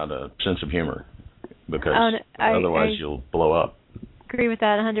possible without a sense of humor, because otherwise you'll blow up. Agree with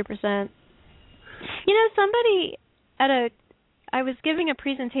that 100%. You know, I was giving a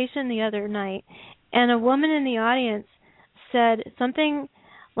presentation the other night, and a woman in the audience said something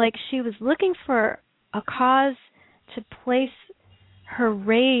like she was looking for a cause to place her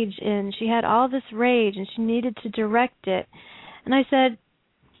rage in. She had all this rage, and she needed to direct it. And I said,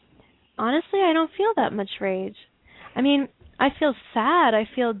 honestly, I don't feel that much rage. I mean, I feel sad. I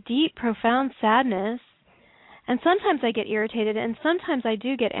feel deep, profound sadness. And sometimes I get irritated, and sometimes I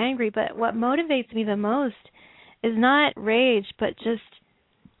do get angry. But what motivates me the most is not rage, but just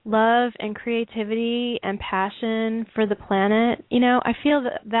love and creativity and passion for the planet. You know, I feel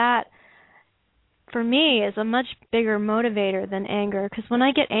that for me is a much bigger motivator than anger, because when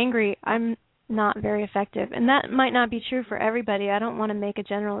I get angry, I'm not very effective. And that might not be true for everybody. I don't want to make a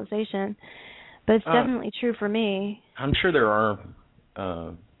generalization, but it's definitely true for me. I'm sure there are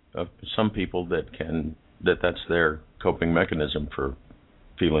some people that's their coping mechanism for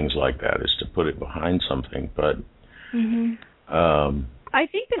feelings like that, is to put it behind something. But I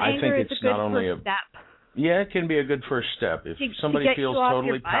think that anger is a good first step. Yeah, it can be a good first step. If somebody feels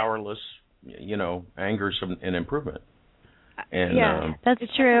totally powerless, you know, anger is an improvement. And, that's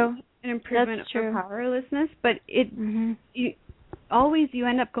true. An improvement for powerlessness, but you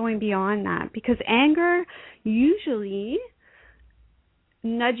end up going beyond that, because anger usually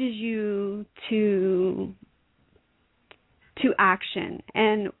nudges you to action,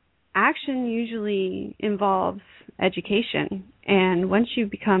 and action usually involves education. And once you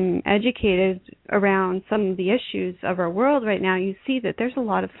become educated around some of the issues of our world right now, you see that there's a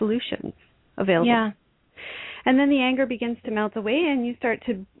lot of solutions available. Yeah. And then the anger begins to melt away, and you start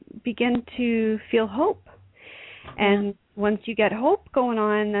to begin to feel hope. And once you get hope going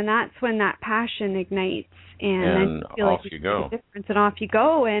on, then that's when that passion ignites, and then you feel off like you go. Make a difference, and off you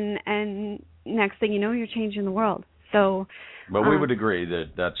go, and next thing you know, you're changing the world. So, but we would agree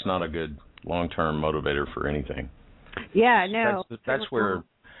that that's not a good long-term motivator for anything. Yeah, no. That's where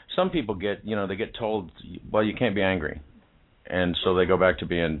some people get, you know, they get told, well, you can't be angry, and so they go back to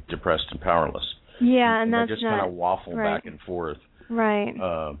being depressed and powerless. Yeah, and that's they just kind of waffle back and forth, right?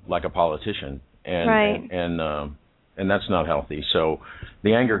 Like a politician, and that's not healthy. So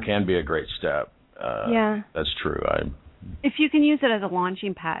the anger can be a great step. That's true. If you can use it as a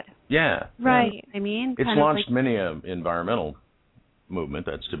launching pad. Yeah. Right. Yeah. I mean, it's launched many environmental movement,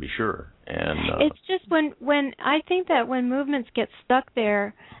 that's to be sure. And it's just when I think that when movements get stuck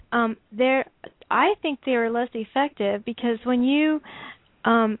there, I think they are less effective, because when you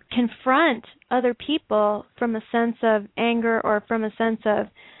confront other people from a sense of anger or from a sense of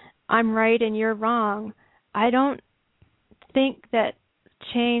I'm right and you're wrong, I don't think that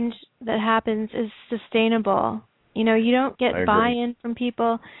change that happens is sustainable. You know, you don't get buy-in from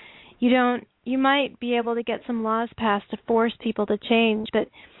people. You might be able to get some laws passed to force people to change, but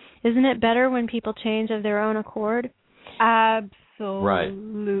isn't it better when people change of their own accord? Absolutely. Right.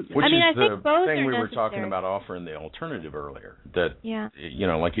 Which I think the both thing are we were necessary. talking about, offering the alternative earlier. That you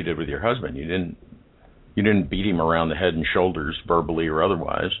know, like you did with your husband, you didn't beat him around the head and shoulders, verbally or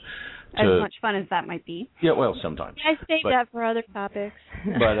otherwise. As much fun as that might be. Yeah, well, sometimes. I save that for other topics.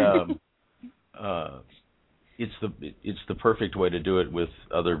 But it's the perfect way to do it with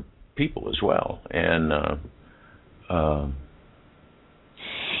other people as well. And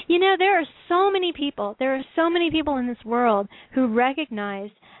there are so many people. There are so many people in this world who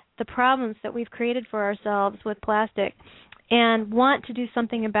recognize the problems that we've created for ourselves with plastic and want to do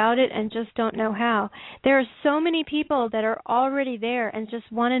something about it and just don't know how. There are so many people that are already there and just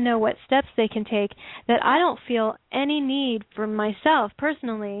want to know what steps they can take that I don't feel any need for myself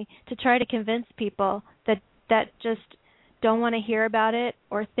personally to try to convince people that just don't want to hear about it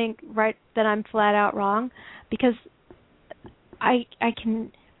or think that I'm flat out wrong, because I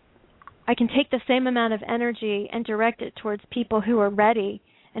can take the same amount of energy and direct it towards people who are ready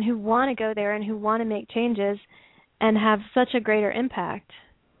and who want to go there and who want to make changes and have such a greater impact.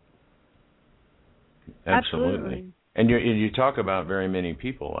 Absolutely. And you talk about very many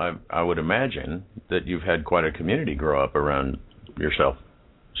people. I would imagine that you've had quite a community grow up around yourself,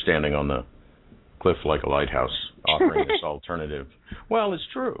 standing on the cliff like a lighthouse, offering this alternative. Well, it's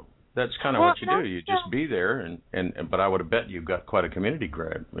true. That's kind of what you do. You just be there, but I would have bet you've got quite a community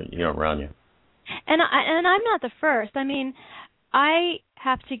around you. And I'm not the first. I mean, I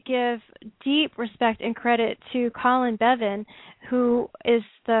have to give deep respect and credit to Colin Bevan, who is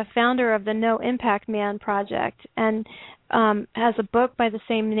the founder of the No Impact Man Project and has a book by the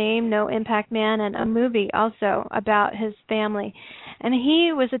same name, No Impact Man, and a movie also about his family. And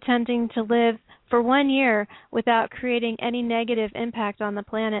he was attempting to live for 1 year without creating any negative impact on the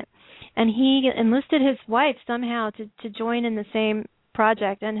planet. And he enlisted his wife somehow to join in the same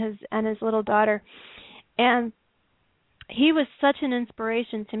project, and his little daughter. And he was such an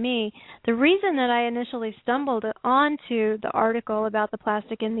inspiration to me. The reason that I initially stumbled onto the article about the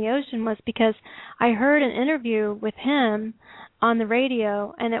plastic in the ocean was because I heard an interview with him on the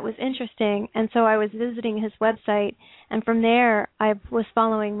radio, and it was interesting. And so I was visiting his website, and from there I was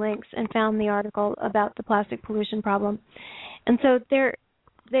following links and found the article about the plastic pollution problem. And so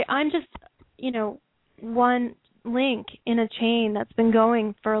I'm just, one link in a chain that's been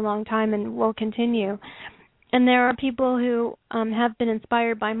going for a long time and will continue. And there are people who have been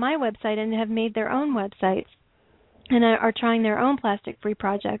inspired by my website and have made their own websites and are trying their own plastic-free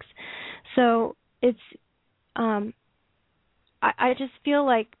projects. So it's, I just feel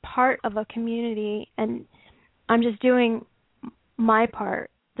like part of a community, and I'm just doing my part,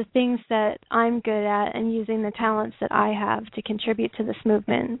 the things that I'm good at, and using the talents that I have to contribute to this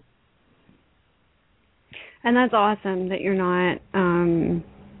movement. And that's awesome that you're not.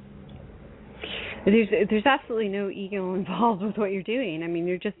 There's absolutely no ego involved with what you're doing. I mean,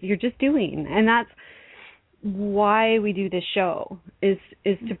 you're just doing, and that's why we do this show is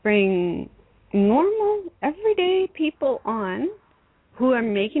to bring normal, everyday people on who are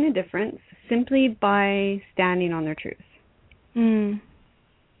making a difference simply by standing on their truth. And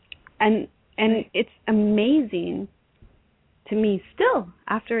it's amazing to me still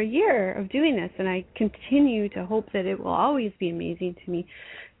after a year of doing this, and I continue to hope that it will always be amazing to me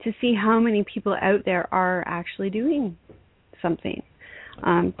to see how many people out there are actually doing something.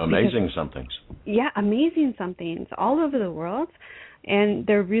 Amazing somethings. Yeah, amazing somethings all over the world, and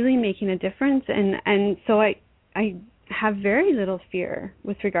they're really making a difference. And so I have very little fear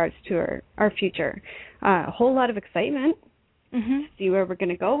with regards to our future. A whole lot of excitement to see where we're going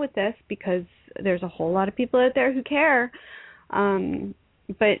to go with this, because there's a whole lot of people out there who care.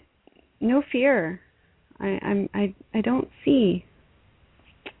 But no fear. I don't see.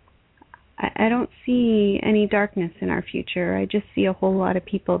 I don't see any darkness in our future. I just see a whole lot of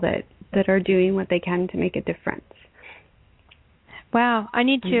people that are doing what they can to make a difference. Wow, I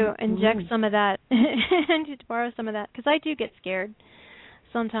need to inject some of that. I need to borrow some of that, because I do get scared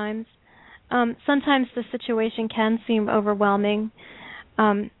sometimes. Sometimes the situation can seem overwhelming.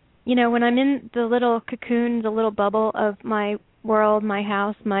 When I'm in the little cocoon, the little bubble of my world, my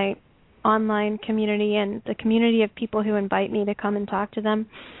house, my online community, and the community of people who invite me to come and talk to them,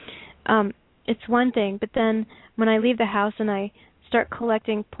 it's one thing. But then when I leave the house and I start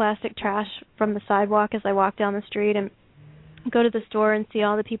collecting plastic trash from the sidewalk as I walk down the street and go to the store and see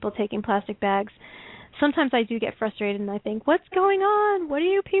all the people taking plastic bags, sometimes I do get frustrated and I think, what's going on? What are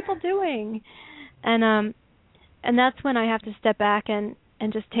you people doing? And that's when I have to step back and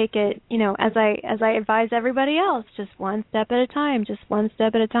just take it, as I advise everybody else, just one step at a time,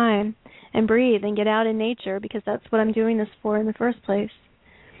 and breathe and get out in nature, because that's what I'm doing this for in the first place.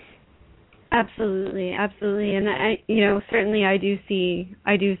 Absolutely. And I certainly I do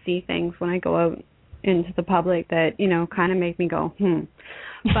see things when I go out into the public that, kind of make me go,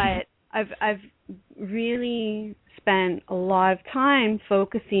 But I've really spent a lot of time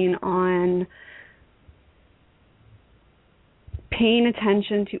focusing on paying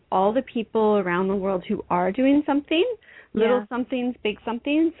attention to all the people around the world who are doing something, little somethings, big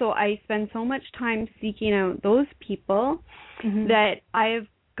somethings. So I spend so much time seeking out those people that I've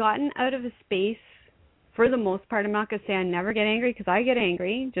gotten out of a space. For the most part, I'm not going to say I never get angry, because I get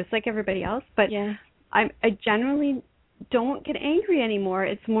angry just like everybody else, but I generally don't get angry anymore.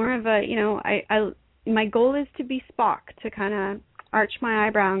 It's more of a, my goal is to be Spock, to kind of arch my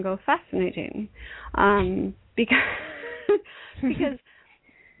eyebrow and go, fascinating, because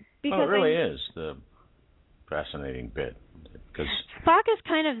well, it really is the fascinating bit, because Spock is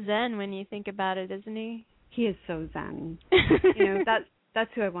kind of zen when you think about it, isn't he? He is so zen. That's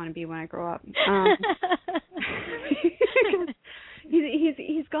who I want to be when I grow up.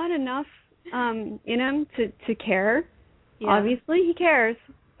 He's got enough in him to care. Yeah. Obviously, he cares,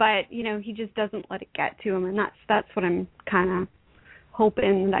 but he just doesn't let it get to him, and that's what I'm kind of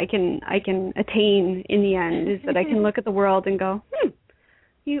hoping that I can attain in the end, is that I can look at the world and go,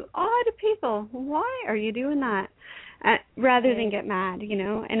 you odd people, why are you doing that? Rather than get mad,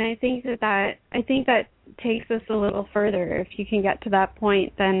 And I think that takes us a little further. If you can get to that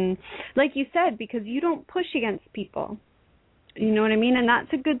point, then, like you said, because you don't push against people. You know what I mean? And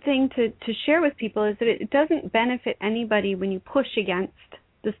that's a good thing to share with people, is that it doesn't benefit anybody when you push against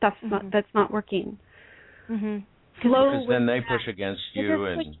the stuff that's not working. Because then they push against you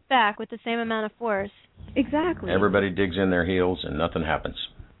and push back with the same amount of force. Exactly. Everybody digs in their heels and nothing happens.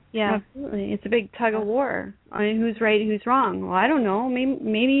 Yeah, absolutely. It's a big tug of war. I mean, who's right, who's wrong? Well, I don't know.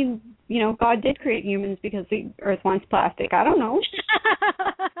 Maybe God did create humans because the Earth wants plastic. I don't know.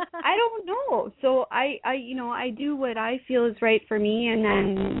 I don't know. So I do what I feel is right for me, and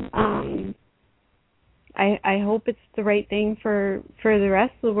then I hope it's the right thing for the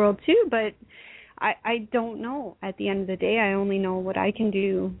rest of the world too. But I don't know. At the end of the day, I only know what I can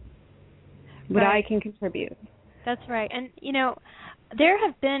do, what I can contribute. That's right. And there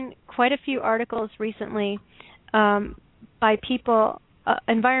have been quite a few articles recently by people,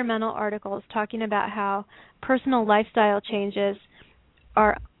 environmental articles, talking about how personal lifestyle changes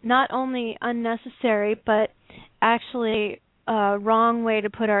are not only unnecessary, but actually a wrong way to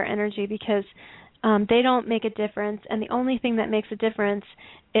put our energy, because they don't make a difference, and the only thing that makes a difference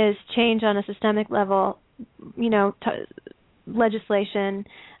is change on a systemic level, legislation,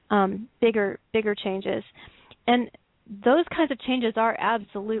 bigger changes. And those kinds of changes are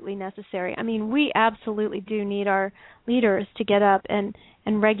absolutely necessary. I mean, we absolutely do need our leaders to get up and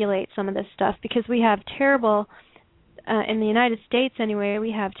regulate some of this stuff, because we have terrible, in the United States anyway,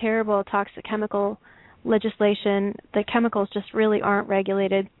 we have terrible toxic chemical legislation. The chemicals just really aren't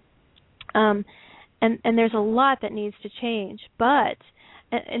regulated. And there's a lot that needs to change. But,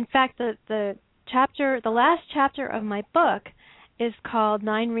 in fact, the last chapter of my book is called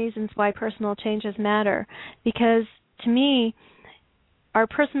 9 Reasons Why Personal Changes Matter, because to me, our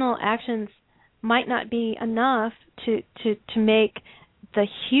personal actions might not be enough to make the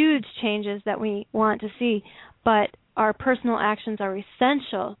huge changes that we want to see, but our personal actions are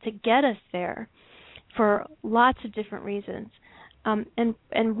essential to get us there for lots of different reasons.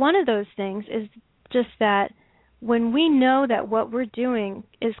 And one of those things is just that when we know that what we're doing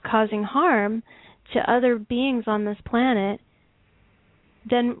is causing harm to other beings on this planet,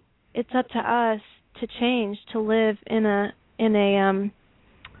 then it's up to us to change, to live in a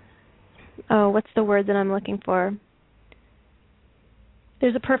what's the word that I'm looking for?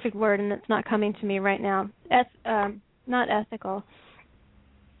 There's a perfect word and it's not coming to me right now. Not ethical.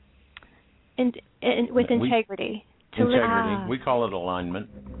 With integrity. Integrity. We call it alignment.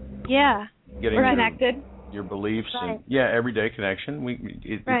 Yeah. We're connected. Your beliefs right. and everyday connection.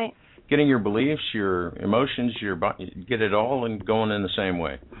 Right. Getting your beliefs, your emotions, get it all and going in the same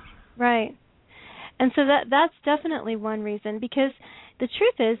way. Right. And so that's definitely one reason, because the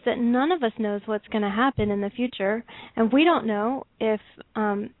truth is that none of us knows what's going to happen in the future, and we don't know if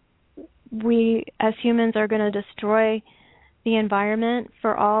we as humans are going to destroy the environment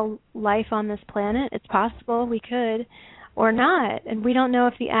for all life on this planet. It's possible we could or not, and we don't know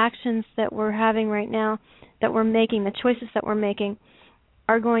if the actions that we're having right now, that we're making, the choices that we're making,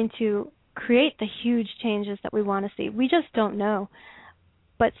 are going to create the huge changes that we want to see. We just don't know.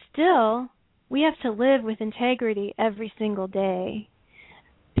 But still, we have to live with integrity every single day,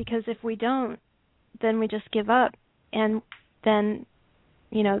 because if we don't, then we just give up, and then,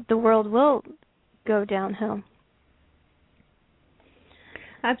 the world will go downhill.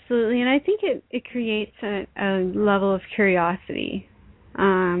 Absolutely, and I think it creates a level of curiosity.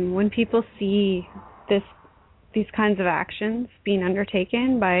 When people see these kinds of actions being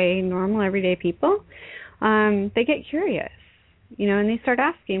undertaken by normal, everyday people, they get curious, and they start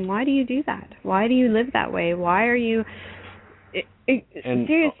asking, why do you do that? Why do you live that way? Why are you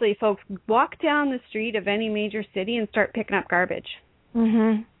Seriously, folks, walk down the street of any major city and start picking up garbage.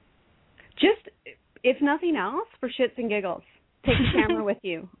 Mhm. Just, if nothing else, for shits and giggles, take a camera with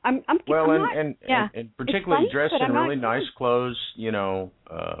you. And particularly dress in really nice clothes, you know.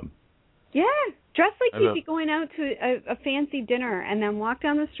 Dress like you'd be going out to a fancy dinner, and then walk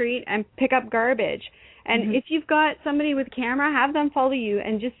down the street and pick up garbage. And if you've got somebody with a camera, have them follow you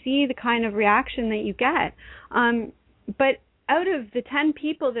and just see the kind of reaction that you get. But out of the 10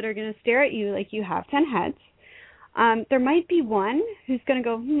 people that are going to stare at you like you have 10 heads, there might be one who's going to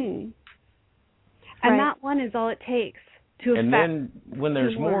go, And that one is all it takes to affect. And then when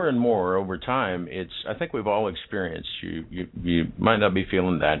there's more and more over time, I think we've all experienced, you might not be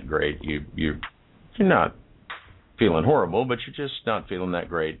feeling that great. You're not feeling horrible, but you're just not feeling that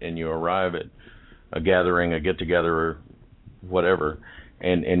great. And you arrive at a gathering, a get-together, or whatever,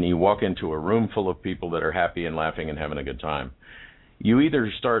 and you walk into a room full of people that are happy and laughing and having a good time. You either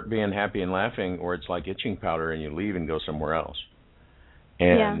start being happy and laughing, or it's like itching powder, and you leave and go somewhere else.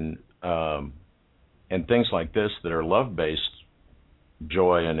 And and things like this that are love-based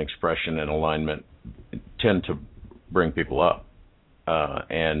joy and expression and alignment tend to bring people up.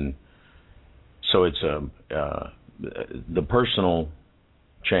 And so it's the personal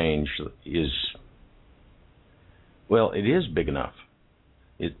change is, well, it is big enough.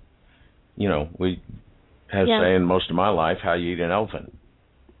 We have saying most of my life, how you eat an elephant.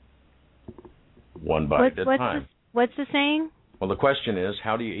 One bite at a time. What's the saying? Well, the question is,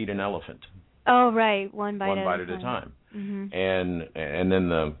 how do you eat an elephant? Oh, right, one bite at a time. Mm-hmm. And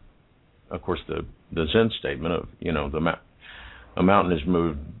then of course the Zen statement of a mountain is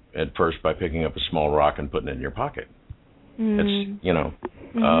moved at first by picking up a small rock and putting it in your pocket. It's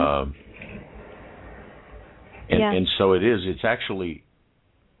and so it is. It's actually,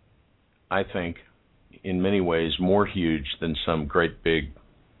 I think, in many ways more huge than some great big,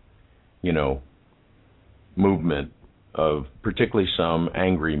 movement of, particularly some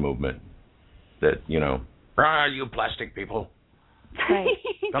angry movement that, you plastic people. Right.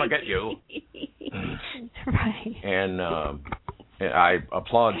 Gonna get you. Right. And I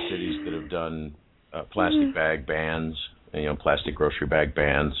applaud cities that have done plastic bag bans, plastic grocery bag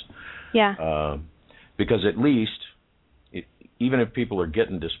bans. Yeah. Because at least, even if people are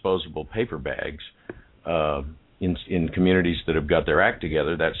getting disposable paper bags, in communities that have got their act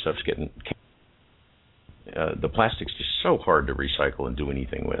together, that stuff's getting. The plastic's just so hard to recycle and do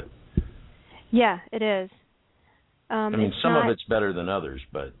anything with. Yeah, it is. Some of it's better than others,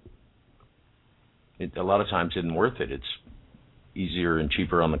 but a lot of times isn't worth it. It's easier and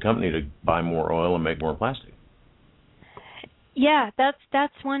cheaper on the company to buy more oil and make more plastic. Yeah,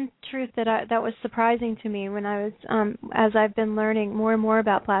 that's one truth that was surprising to me when I was as I've been learning more and more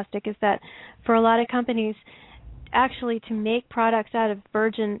about plastic, is that for a lot of companies, actually to make products out of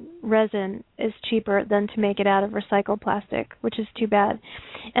virgin resin is cheaper than to make it out of recycled plastic, which is too bad.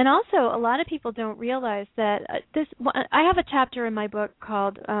 And also, a lot of people don't realize that I have a chapter in my book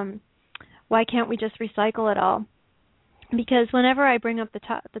called Why Can't We Just Recycle It All? Because whenever I bring up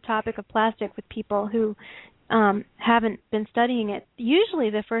the topic of plastic with people who haven't been studying it, usually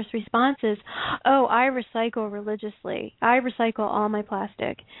the first response is, oh, I recycle religiously. I recycle all my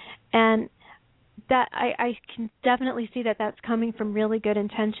plastic. And that I can definitely see that that's coming from really good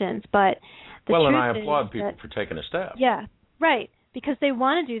intentions, but and I applaud people for taking a step. Yeah, right, because they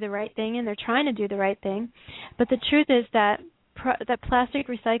want to do the right thing and they're trying to do the right thing. But the truth is that that plastic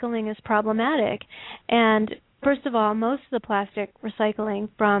recycling is problematic. And first of all, most of the plastic recycling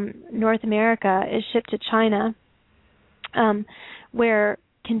from North America is shipped to China, where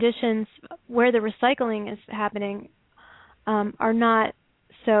conditions where the recycling is happening are not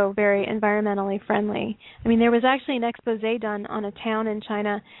so very environmentally friendly. I mean, there was actually an expose done on a town in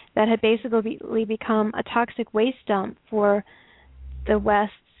China that had basically become a toxic waste dump for the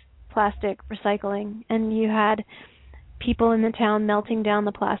West's plastic recycling. And you had people in the town melting down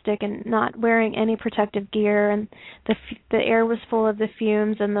the plastic and not wearing any protective gear, and the air was full of the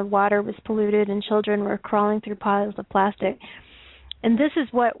fumes and the water was polluted and children were crawling through piles of plastic. And this is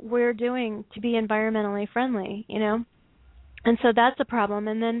what we're doing to be environmentally friendly, And so that's a problem.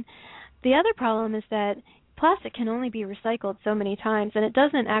 And then the other problem is that plastic can only be recycled so many times, and it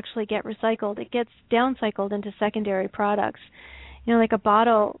doesn't actually get recycled. It gets downcycled into secondary products. Like a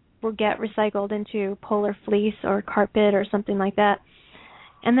bottle will get recycled into polar fleece or carpet or something like that.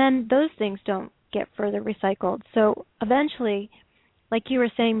 And then those things don't get further recycled. So eventually, like you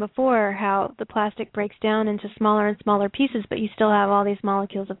were saying before, how the plastic breaks down into smaller and smaller pieces, but you still have all these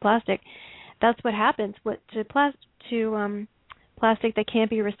molecules of plastic. That's what happens to plastic that can't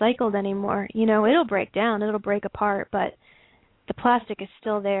be recycled anymore. It'll break down, it'll break apart, but the plastic is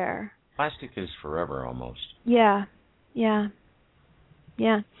still there. Plastic is forever almost. Yeah.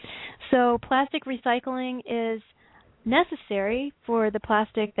 So plastic recycling is necessary for the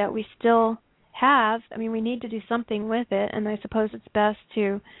plastic that we still have. I mean, we need to do something with it, and I suppose it's best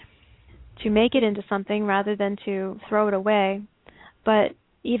to make it into something rather than to throw it away. But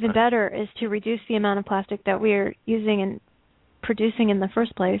even better is to reduce the amount of plastic that we're using and producing in the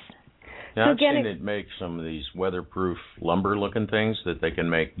first place. Yeah, I've seen it make some of these weatherproof lumber-looking things that they can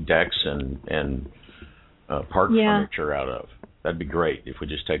make decks and park furniture out of. That'd be great if we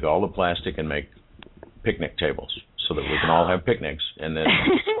just take all the plastic and make picnic tables so that we can all have picnics, and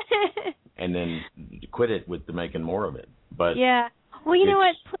then quit it with making more of it. But yeah, well, you know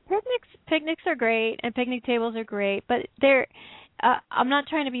what? Picnics are great, and picnic tables are great, but they're. I'm not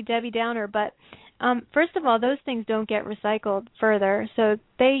trying to be Debbie Downer, but first of all, those things don't get recycled further, so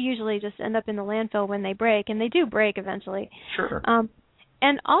they usually just end up in the landfill when they break, and they do break eventually. Sure.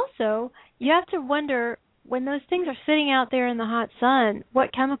 And also, you have to wonder, when those things are sitting out there in the hot sun,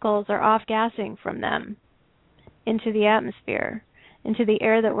 what chemicals are off-gassing from them into the atmosphere, into the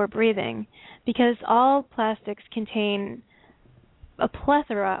air that we're breathing, because all plastics contain a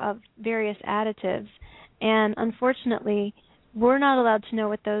plethora of various additives, and unfortunately, we're not allowed to know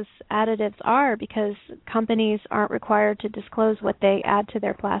what those additives are because companies aren't required to disclose what they add to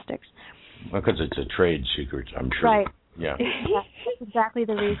their plastics. Well, because it's a trade secret, I'm sure. Right. Yeah. That's exactly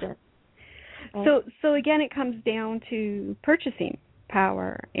the reason. So again, it comes down to purchasing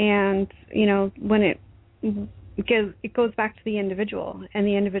power, and when it goes back to the individual and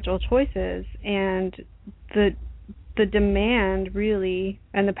the individual choices, and the demand really,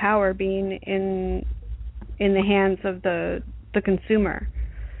 and the power being in the hands of the consumer.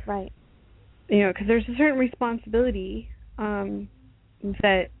 Right. Because there's a certain responsibility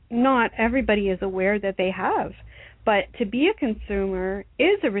that not everybody is aware that they have. But to be a consumer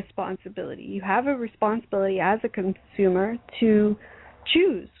is a responsibility. You have a responsibility as a consumer to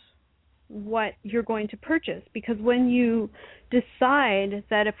choose what you're going to purchase, because when you decide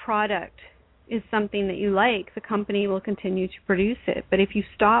that a product is something that you like, the company will continue to produce it. But if you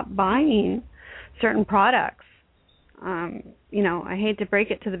stop buying certain products, I hate to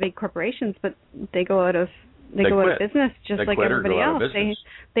break it to the big corporations, but they go out of business just like everybody else.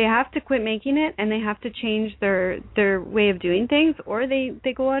 They have to quit making it, and they have to change their way of doing things, or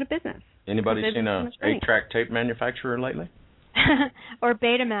they go out of business. Anybody seen a 8-track tape manufacturer lately? Or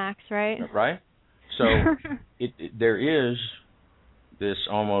Betamax, right? Right. So there is this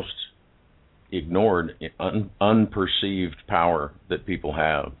almost ignored, unperceived power that people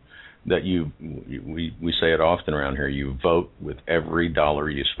have. That we say it often around here. You vote with every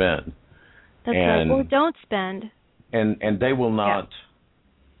dollar you spend. That's right. Or don't spend. And they will not.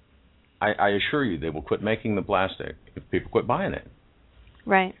 Yeah. I assure you, they will quit making the plastic if people quit buying it.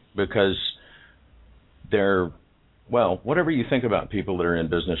 Right. Because whatever you think about people that are in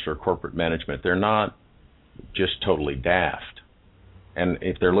business or corporate management, they're not just totally daft. And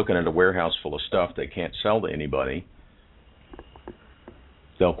if they're looking at a warehouse full of stuff they can't sell to anybody,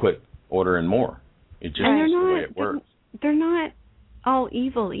 they'll quit ordering more. It just is the way it works. They're not all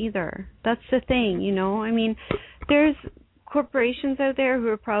evil either. That's the thing, I mean, there's corporations out there who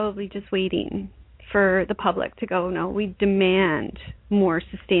are probably just waiting for the public to go, no, we demand more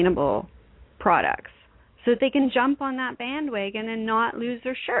sustainable products, so that they can jump on that bandwagon and not lose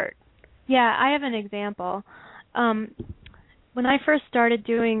their shirt. Yeah, I have an example. When I first started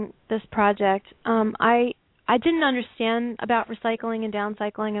doing this project, I didn't understand about recycling and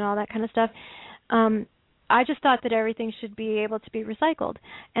downcycling and all that kind of stuff. I just thought that everything should be able to be recycled.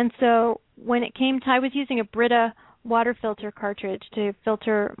 And so when it came to, I was using a Brita water filter cartridge to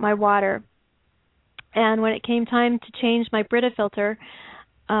filter my water. And when it came time to change my Brita filter,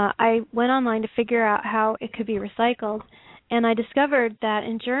 I went online to figure out how it could be recycled. And I discovered that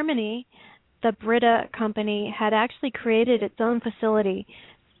in Germany, the Brita company had actually created its own facility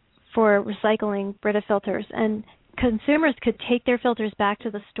for recycling Brita filters, and consumers could take their filters back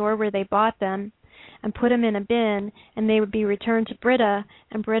to the store where they bought them and put them in a bin, and they would be returned to Brita,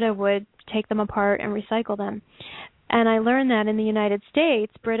 and Brita would take them apart and recycle them. And I learned that in the United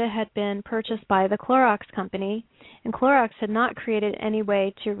States, Brita had been purchased by the Clorox company, and Clorox had not created any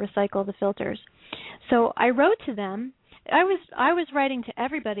way to recycle the filters. So I wrote to them. I was writing to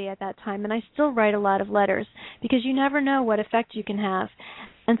everybody at that time, and I still write a lot of letters because you never know what effect you can have.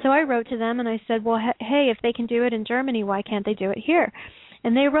 And so I wrote to them and I said, well, hey, if they can do it in Germany, why can't they do it here?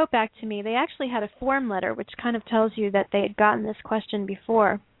 And they wrote back to me. They actually had a form letter, which kind of tells you that they had gotten this question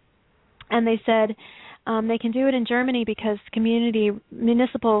before. And they said they can do it in Germany because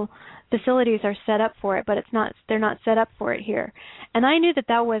municipal facilities are set up for it, but they're not set up for it here. And I knew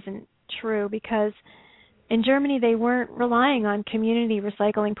that wasn't true because in Germany they weren't relying on community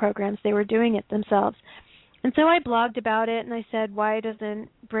recycling programs. They were doing it themselves. And so I blogged about it, and I said, why doesn't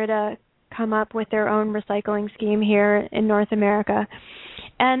Brita come up with their own recycling scheme here in North America?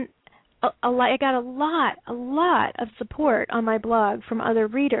 And I got a lot of support on my blog from other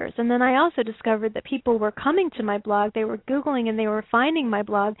readers. And then I also discovered that people were coming to my blog. They were Googling and they were finding my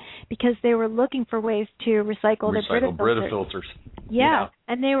blog because they were looking for ways to recycle their Brita filters. Yeah,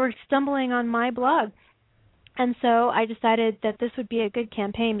 and they were stumbling on my blog. And so I decided that this would be a good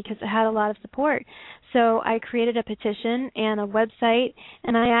campaign because it had a lot of support. So I created a petition and a website,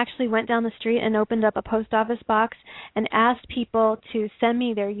 and I actually went down the street and opened up a post office box and asked people to send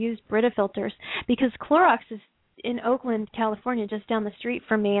me their used Brita filters because Clorox is in Oakland, California, just down the street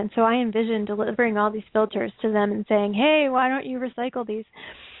from me. And so I envisioned delivering all these filters to them and saying, hey, why don't you recycle these?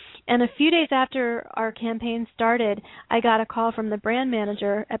 And a few days after our campaign started, I got a call from the brand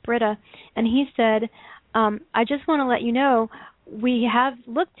manager at Brita, and he said, I just want to let you know we have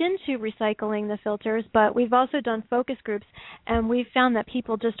looked into recycling the filters, but we've also done focus groups, and we've found that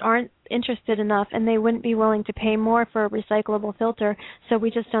people just aren't interested enough, and they wouldn't be willing to pay more for a recyclable filter, so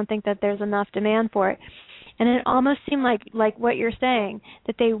we just don't think that there's enough demand for it. And it almost seemed like what you're saying,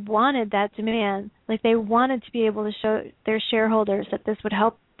 that they wanted that demand, like they wanted to be able to show their shareholders that this would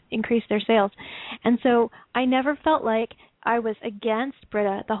help increase their sales. And so I never felt like I was against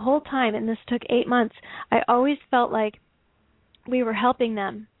Brita the whole time, and this took 8 months. I always felt like we were helping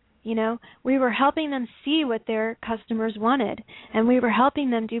them, we were helping them see what their customers wanted, and we were helping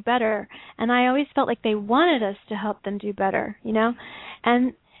them do better. And I always felt like they wanted us to help them do better,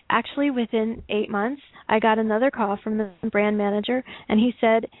 And actually within 8 months, I got another call from the brand manager, and he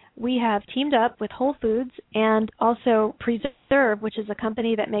said, we have teamed up with Whole Foods and also Preserve, which is a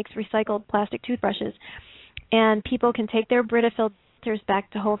company that makes recycled plastic toothbrushes. And people can take their Brita filters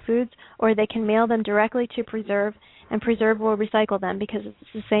back to Whole Foods, or they can mail them directly to Preserve, and Preserve will recycle them because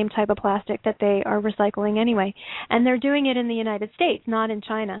it's the same type of plastic that they are recycling anyway. And they're doing it in the United States, not in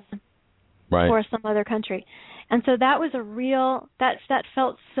China or some other country. And so that was that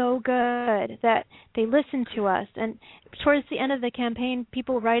felt so good that they listened to us. And towards the end of the campaign,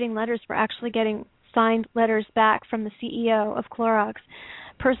 people writing letters were actually getting signed letters back from the CEO of Clorox,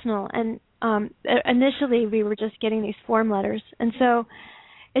 personal. And initially we were just getting these form letters. And so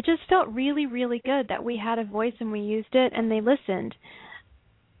it just felt really, really good that we had a voice and we used it and they listened.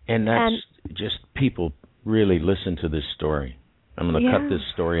 And that's just people really listen to this story. I'm going to cut this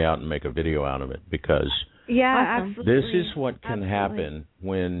story out and make a video out of it because absolutely. This is what can happen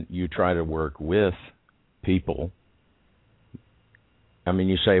when you try to work with people. I mean,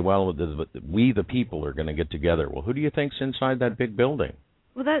 you say, well, we the people are going to get together. Well, who do you think's inside that big building?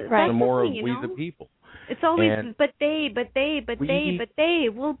 Well, that's the more the thing, we the people. It's always but they.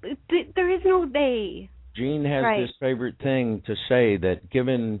 Well, there is no they. Gene has this favorite thing to say that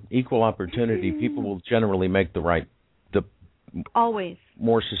given equal opportunity, people will generally make the always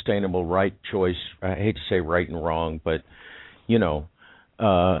more sustainable right choice. I hate to say right and wrong, but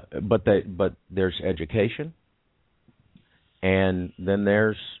but there's education, and then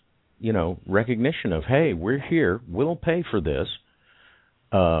there's recognition of, hey, we're here, we'll pay for this.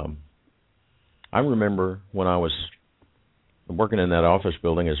 I remember when I was working in that office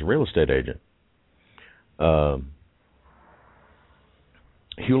building as a real estate agent,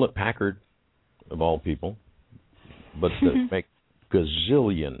 Hewlett-Packard, of all people, but that make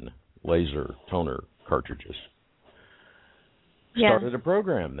gazillion laser toner cartridges, started a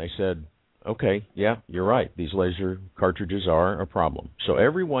program. They said, okay, yeah, you're right, these laser cartridges are a problem. So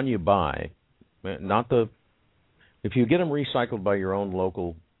every one you buy, if you get them recycled by your own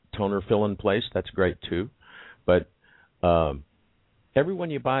local toner fill-in place, that's great too. But every one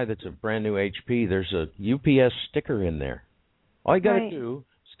you buy that's a brand new HP, there's a UPS sticker in there. All you got to do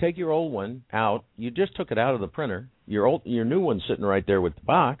is take your old one out. You just took it out of the printer. Your new one's sitting right there with the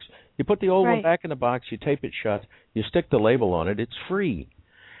box. You put the old one back in the box. You tape it shut. You stick the label on it. It's free.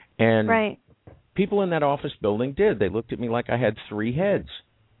 And people in that office building did. They looked at me like I had 3 heads.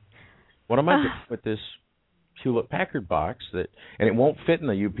 What am I doing with this Hewlett-Packard box and it won't fit in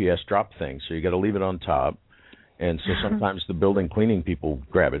the UPS drop thing, so you got to leave it on top, and so sometimes the building cleaning people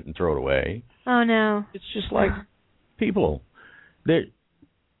grab it and throw it away. Oh no! It's just like people. It's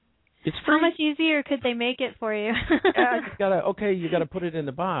free. How much easier could they make it for you? You gotta put it in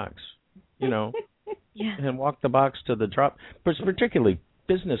the box, and walk the box to the drop. Particularly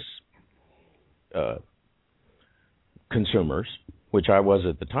business consumers, which I was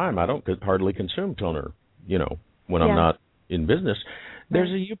at the time. I don't hardly consume toner, when I'm not in business. There's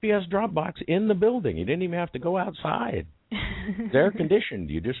a UPS drop box in the building. You didn't even have to go outside. It's air conditioned.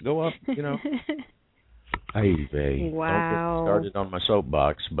 You just go up, Wow. Don't get started on my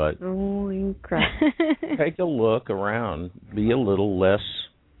soapbox, but take a look around. Be a little less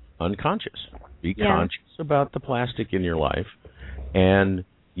unconscious. Be conscious about the plastic in your life. And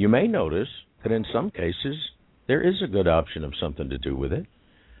you may notice that in some cases there is a good option of something to do with it.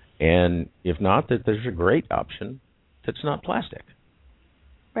 And if not, that there's a great option that's not plastic.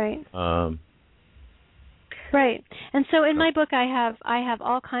 Right. Right. And so in my book I have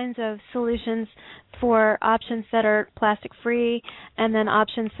all kinds of solutions for options that are plastic free, and then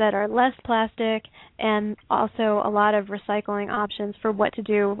options that are less plastic, and also a lot of recycling options for what to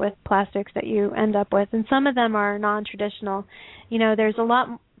do with plastics that you end up with. And some of them are non-traditional. There's a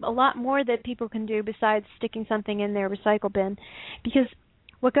lot more that people can do besides sticking something in their recycle bin, because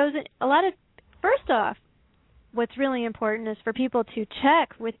first off, what's really important is for people to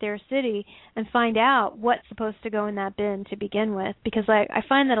check with their city and find out what's supposed to go in that bin to begin with, because I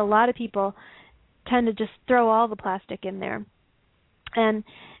find that a lot of people tend to just throw all the plastic in there, and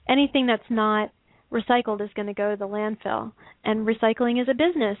anything that's not recycled is going to go to the landfill, and recycling is a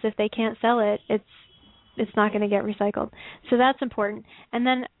business. If they can't sell it, it's not going to get recycled. So that's important. And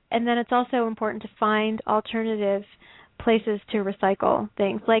then it's also important to find alternative places to recycle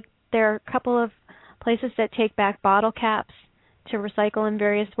things. Like there are a couple of places that take back bottle caps to recycle in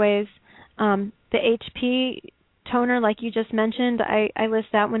various ways. The HP toner, like you just mentioned, I list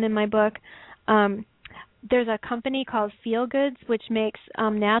that one in my book. There's a company called Feel Goods, which makes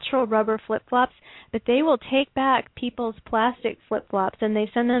natural rubber flip-flops, but they will take back people's plastic flip-flops, and they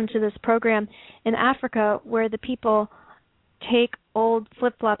send them to this program in Africa where the people take old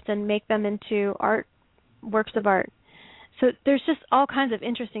flip-flops and make them into works of art. So there's just all kinds of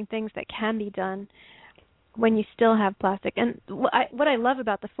interesting things that can be done when you still have plastic. And what I love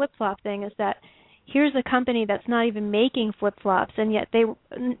about the flip-flop thing is that here's a company that's not even making flip-flops, and yet they're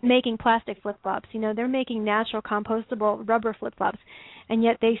making plastic flip-flops. They're making natural compostable rubber flip-flops, and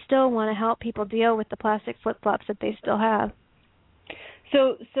yet they still want to help people deal with the plastic flip-flops that they still have.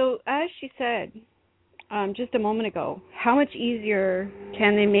 So as she said just a moment ago, how much easier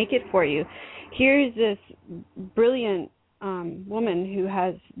can they make it for you? Here's this brilliant woman who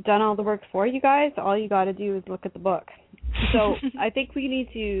has done all the work for you guys. All you got to do is look at the book. So I think we need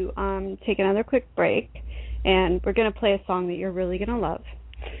to take another quick break, and we're going to play a song that you're really going to love,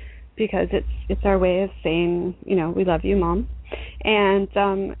 because it's our way of saying, we love you, Mom. And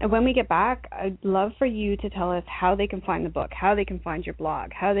when we get back, I'd love for you to tell us how they can find the book, how they can find your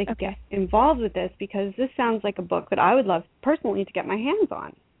blog, how they can get involved with this, because this sounds like a book that I would love personally to get my hands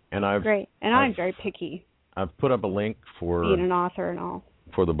on. And I'm very picky. I've put up a link for being an author and all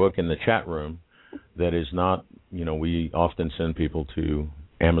for the book in the chat room. That is not, we often send people to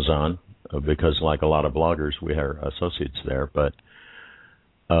Amazon because, like a lot of bloggers, we have associates there. But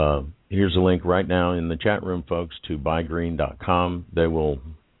here's a link right now in the chat room, folks, to buygreen.com. They will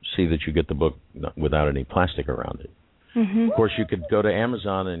see that you get the book without any plastic around it. Mm-hmm. Of course, you could go to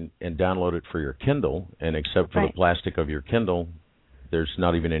Amazon and download it for your Kindle, and except for the plastic of your Kindle, there's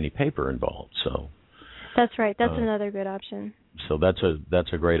not even any paper involved. So that's right. That's another good option. So that's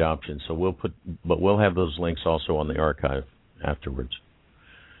a great option. So we'll have those links also on the archive afterwards.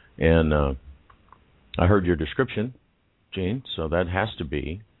 And I heard your description, Jean. So that has to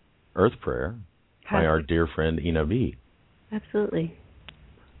be Earth Prayer by our dear friend Ina V. Absolutely.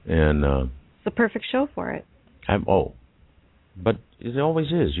 And it's the perfect show for it. But it always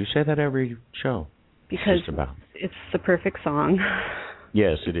is. You say that every show. Because it's the perfect song.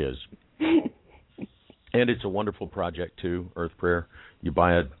 Yes, it is. And it's a wonderful project, too, Earth Prayer. You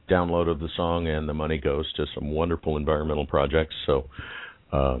buy a download of the song, and the money goes to some wonderful environmental projects. So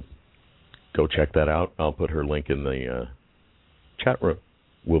go check that out. I'll put her link in the chat room.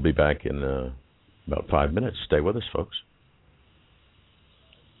 We'll be back in about 5 minutes. Stay with us, folks.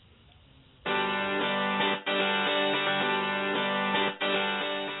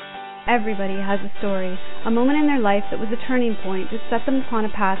 Everybody has a story, a moment in their life that was a turning point that set them upon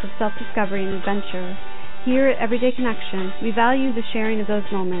a path of self-discovery and adventure. Here at Everyday Connection, we value the sharing of those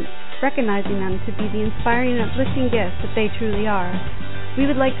moments, recognizing them to be the inspiring and uplifting gifts that they truly are. We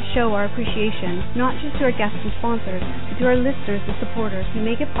would like to show our appreciation, not just to our guests and sponsors, but to our listeners and supporters who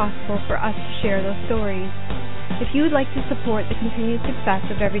make it possible for us to share those stories. If you would like to support the continued success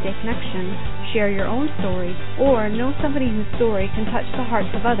of Everyday Connection, share your own story, or know somebody whose story can touch the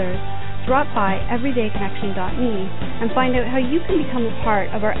hearts of others, drop by everydayconnection.me and find out how you can become a part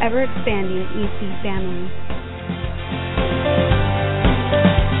of our ever-expanding EC family.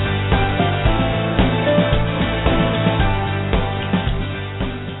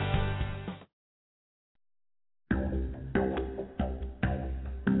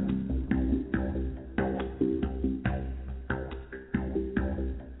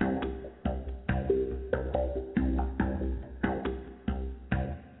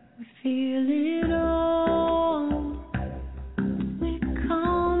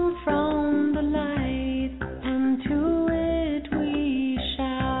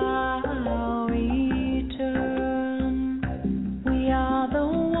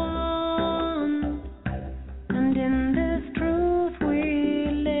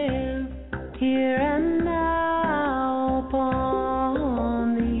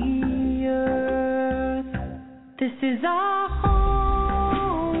 is our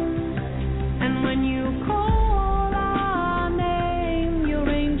home. And when you call our name, your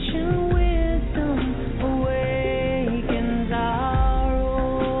ancient wisdom awakens our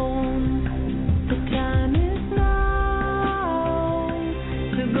own. The time is now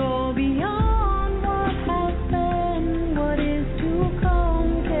to go beyond what has been. What is to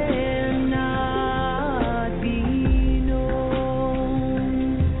come cannot be known.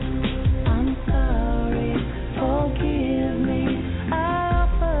 I'm sorry, forgive me. I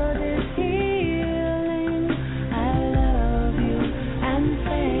offer this healing. I love you and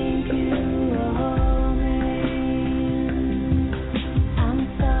thank you, amen. I'm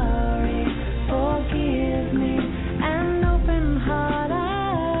sorry, forgive me. An open heart I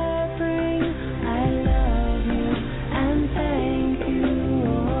bring. I love you and thank you,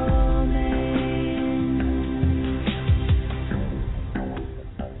 amen.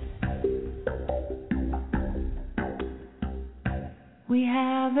 We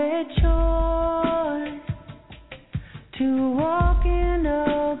have a choice to walk in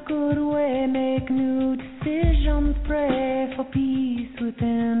a good way, make new decisions, pray for peace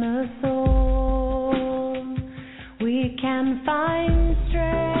within us all. We can find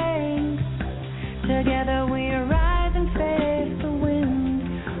strength. Together we rise and face the wind.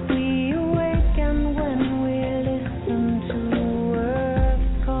 We awaken when we listen to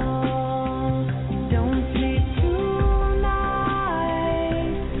Earth's call. Don't sleep tonight.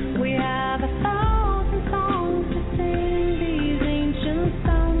 We have 1,000 songs to sing. These ancient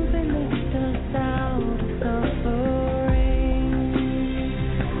songs, they lift us out of suffering.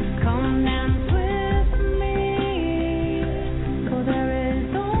 Come dance with me, for there is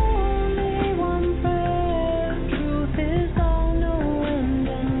only one prayer. Truth is all, no end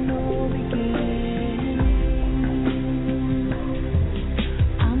and no beginning.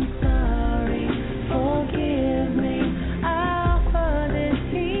 I'm sorry, forgive me. I offer this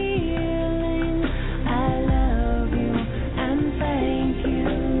healing. I love you and thank you,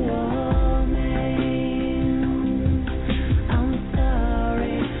 amen. I'm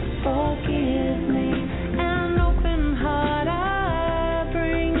sorry, forgive me. An open heart I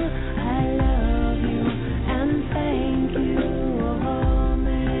bring. I love you and thank you,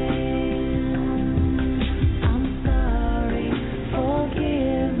 amen. I'm sorry,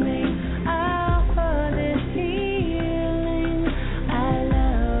 forgive me. I offer this healing. I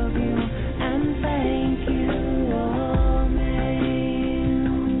love you and thank you, amen.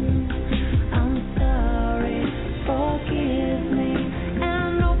 I'm sorry, forgive me.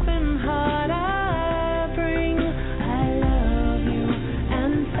 An open heart I bring. I love you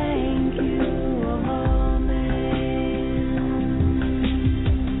and thank you, amen.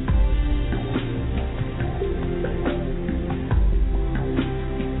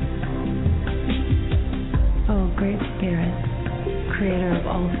 Oh, great Spirit, creator of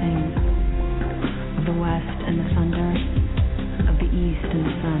all things, of the west and the thunder, of the east and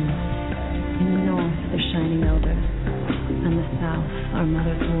the sun, in the north the shining elder, and the south our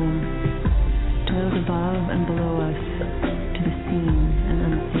mother's womb, to those above and below us, to the seen and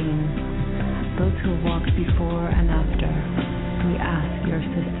unseen, those who have walked before and after, we ask your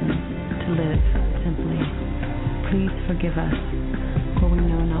assistance to live simply. Please forgive us, for we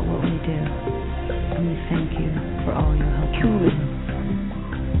know not what we do, and we thank you for all you help us do.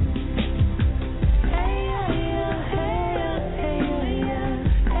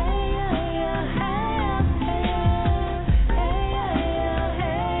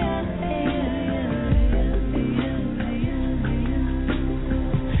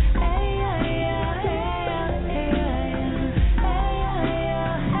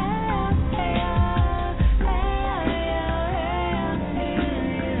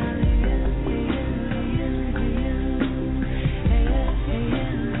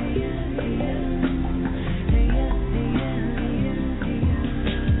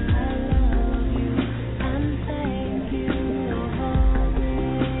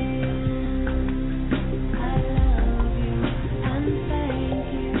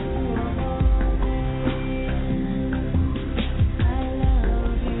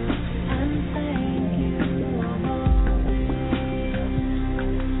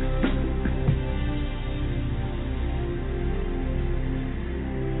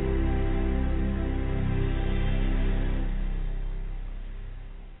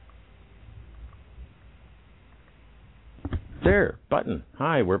 There, button.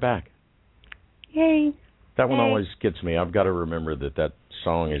 Hi, we're back. Yay. That one always gets me. I've got to remember that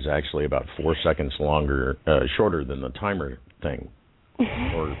song is actually about 4 seconds shorter than the timer thing.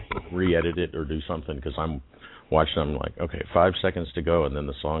 Or re-edit it or do something, because I'm watching, I'm like, okay, 5 seconds to go, and then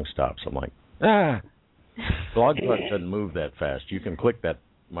the song stops. I'm like, ah. Blogspot doesn't move that fast. You can click that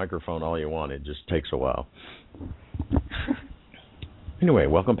microphone all you want. It just takes a while. Anyway,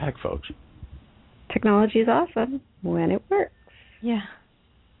 welcome back, folks. Technology is awesome when it works. Yeah.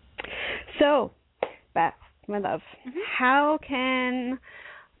 So, Beth, my love, how can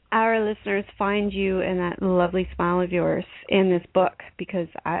our listeners find you and that lovely smile of yours in this book? Because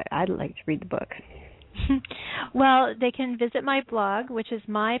I'd like to read the book. Well, they can visit my blog, which is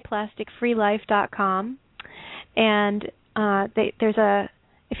myplasticfreelife.com, and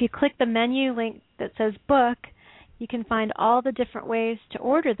if you click the menu link that says book, you can find all the different ways to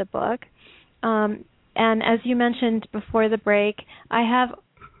order the book. And as you mentioned before the break, I have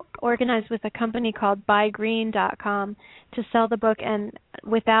organized with a company called buygreen.com to sell the book and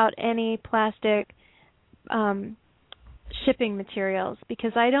without any plastic shipping materials,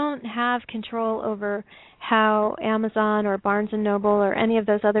 because I don't have control over how Amazon or Barnes & Noble or any of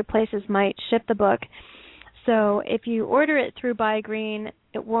those other places might ship the book. So if you order it through BuyGreen,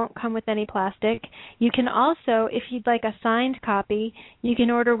 it won't come with any plastic. You can also, if you'd like a signed copy, you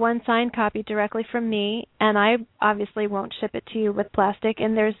can order one signed copy directly from me, and I obviously won't ship it to you with plastic,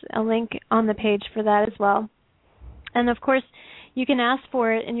 and there's a link on the page for that as well. And, of course, you can ask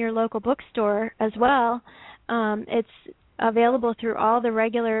for it in your local bookstore as well. It's available through all the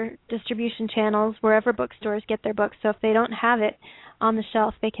regular distribution channels wherever bookstores get their books. So if they don't have it on the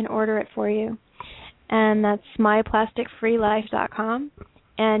shelf, they can order it for you. And that's myplasticfreelife.com.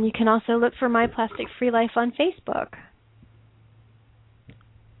 And you can also look for My Plastic Free Life on Facebook.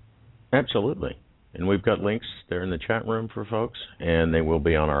 Absolutely. And we've got links there in the chat room for folks, and they will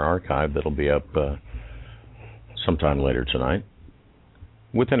be on our archive that'll be up sometime later tonight,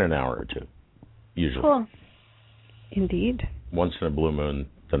 within an hour or two, usually. Cool. Indeed. Once in a blue moon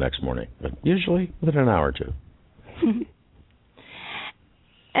the next morning, but usually within an hour or two.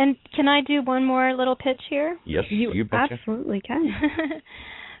 And can I do one more little pitch here? Yes, you betcha. Absolutely can.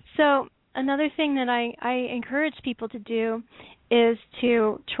 So another thing that I encourage people to do is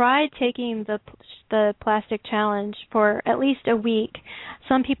to try taking the plastic challenge for at least a week.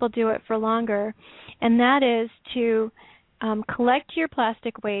 Some people do it for longer, and that is to collect your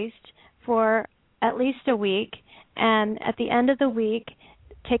plastic waste for at least a week, and at the end of the week,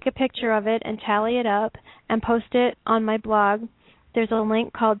 take a picture of it and tally it up and post it on my blog. There's a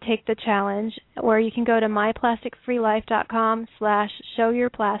link called Take the Challenge, where you can go to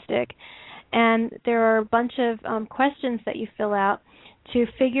myplasticfreelife.com/showyourplastic, and there are a bunch of questions that you fill out to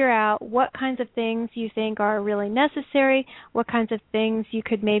figure out what kinds of things you think are really necessary, what kinds of things you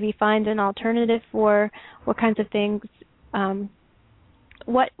could maybe find an alternative for, what kinds of things,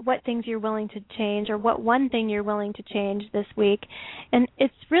 what things you're willing to change, or what one thing you're willing to change this week. And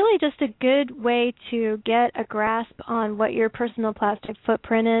it's really just a good way to get a grasp on what your personal plastic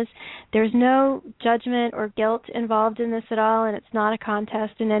footprint is. There's no judgment or guilt involved in this at all, and it's not a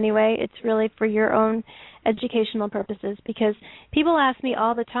contest in any way. It's really for your own educational purposes, because people ask me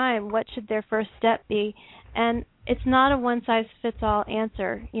all the time, what should their first step be? And it's not a one-size-fits-all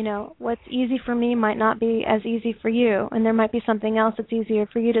answer. You know, what's easy for me might not be as easy for you, and there might be something else that's easier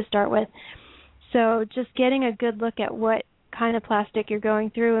for you to start with. So just getting a good look at what kind of plastic you're going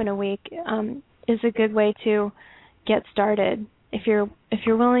through in a week is a good way to get started. If you're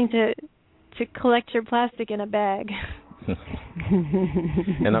willing to collect your plastic in a bag.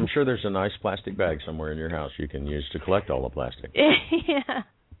 And I'm sure there's a nice plastic bag somewhere in your house you can use to collect all the plastic. Yeah.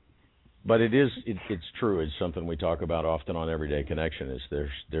 But it's true. It's something we talk about often on Everyday Connection. Is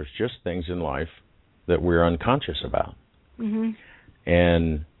there's just things in life that we're unconscious about. Mm-hmm.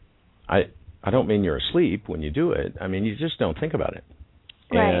 And I don't mean you're asleep when you do it. I mean you just don't think about it.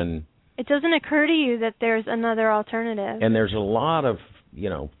 Right. And it doesn't occur to you that there's another alternative. And there's a lot of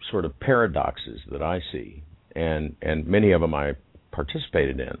sort of paradoxes that I see, and many of them I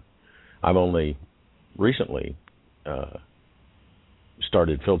participated in. I've only recently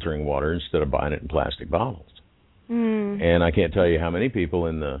started filtering water instead of buying it in plastic bottles. And I can't tell you how many people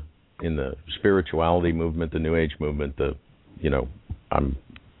in the spirituality movement, the New Age movement, I'm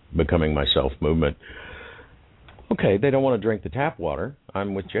becoming myself movement. Okay, they don't want to drink the tap water.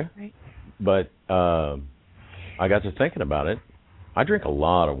 I'm with you. Right. But I got to thinking about it. I drink a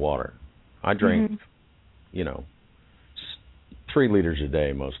lot of water. I drink, 3 liters a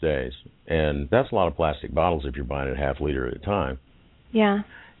day most days. And that's a lot of plastic bottles if you're buying it half liter at a time. Yeah.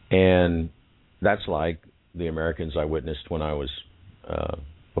 And that's like the Americans I witnessed when I was,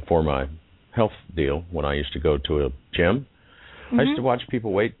 before my health deal, when I used to go to a gym. Mm-hmm. I used to watch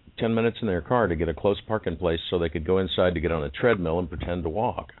people wait 10 minutes in their car to get a close parking place so they could go inside to get on a treadmill and pretend to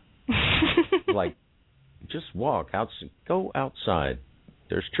walk. Like, just walk out, go outside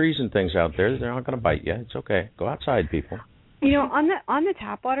There's trees and things out there. They're not going to bite you. It's okay. Go outside, people. You know, on the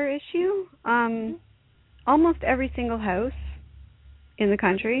tap water issue, almost every single house in the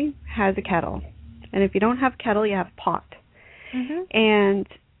country has a kettle. And if you don't have a kettle, you have a pot. Mm-hmm. And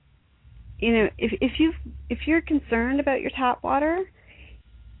you know, if you're concerned about your tap water,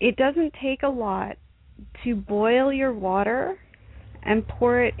 it doesn't take a lot to boil your water and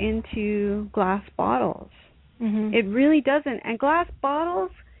pour it into glass bottles. Mm-hmm. It really doesn't. And glass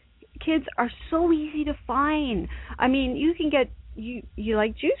bottles, kids, are so easy to find. I mean, you can get, you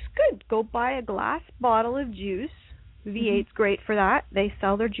like juice? Good. Go buy a glass bottle of juice. V8's great for that. They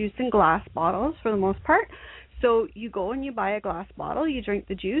sell their juice in glass bottles for the most part. So you go and you buy a glass bottle, you drink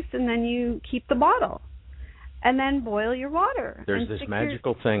the juice, and then you keep the bottle. And then boil your water. There's this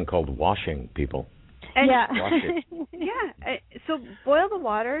magical thing called washing, people. And wash it. Yeah. So boil the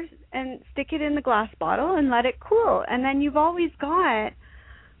water and stick it in the glass bottle and let it cool. And then you've always got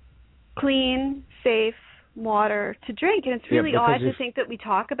clean, safe water to drink. And it's really odd to think that we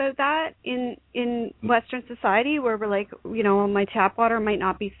talk about that in Western society, where we're like, you know, my tap water might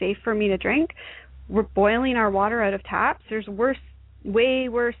not be safe for me to drink. We're boiling our water out of taps. There's way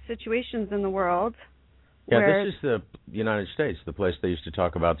worse situations in the world. Yeah, this is the United States, the place they used to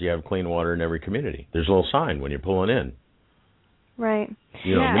talk about you have clean water in every community. There's a little sign when you're pulling in. Right.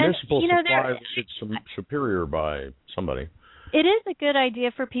 You know, municipal supply is superior by somebody. It is a good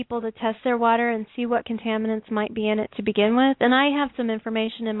idea for people to test their water and see what contaminants might be in it to begin with. And I have some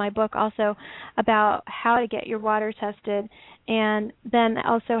information in my book also about how to get your water tested, and then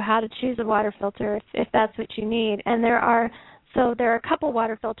also how to choose a water filter if that's what you need. And there are a couple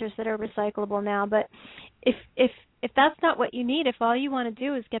water filters that are recyclable now, but if that's not what you need, if all you want to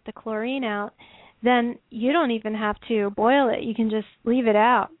do is get the chlorine out, then you don't even have to boil it. You can just leave it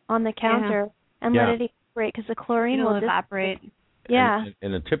out on the counter and let it evaporate, because the chlorine will evaporate. Yeah.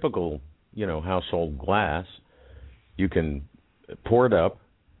 In a typical, you know, household glass, you can pour it up,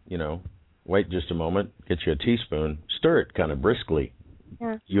 you know, wait just a moment, get you a teaspoon, stir it kind of briskly.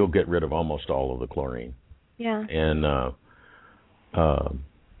 Yeah. You'll get rid of almost all of the chlorine. Yeah. And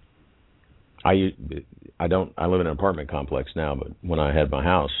I live in an apartment complex now, but when I had my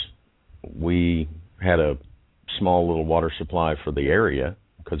house, we had a small little water supply for the area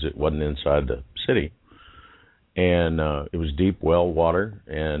because it wasn't inside the city. And it was deep well water,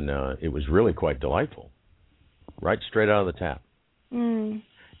 and it was really quite delightful, right straight out of the tap. Mm.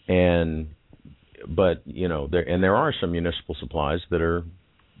 But you know, there are some municipal supplies that are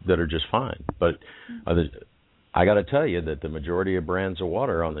just fine. But I got to tell you that the majority of brands of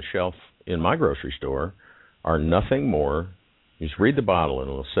water on the shelf in my grocery store are nothing more. You just read the bottle and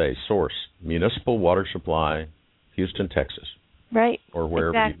it'll say source, municipal water supply, Houston, Texas. Right. Or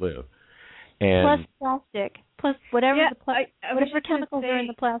wherever you live. And plus plastic. Plus whatever whatever chemicals are in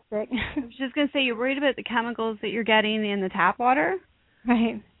the plastic. I was just going to say, you're worried about the chemicals that you're getting in the tap water.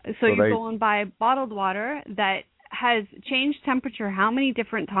 Right. So you go and buy bottled water that has changed temperature how many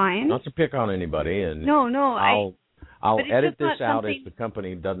different times? Not to pick on anybody, and no, I'll edit this out if the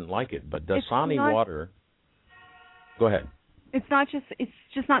company doesn't like it. But Dasani water. Go ahead. It's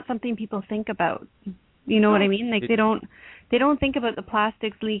just not something people think about. You know what I mean? Like they don't think about the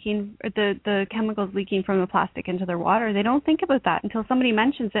plastics leaking, or the chemicals leaking from the plastic into their water. They don't think about that until somebody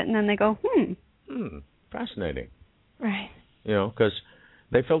mentions it, and then they go, fascinating. Right. You know, because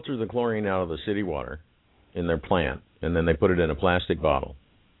they filter the chlorine out of the city water in their plant, and then they put it in a plastic bottle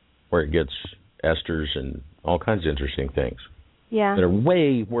where it gets esters and all kinds of interesting things. Yeah. That are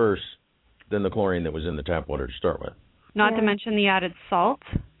way worse than the chlorine that was in the tap water to start with. Not to mention the added salt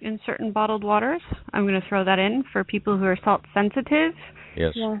in certain bottled waters. I'm going to throw that in for people who are salt sensitive.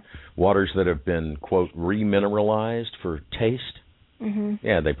 Yes. Yeah. Waters that have been, quote, remineralized for taste. Mm-hmm.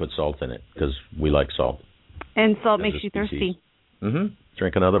 Yeah, they put salt in it because we like salt. And salt makes you thirsty. Mm-hmm.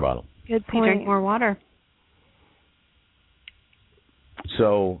 Drink another bottle. Good point. Drink more water.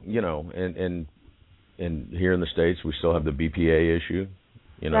 So, you know, and here in the States, we still have the BPA issue.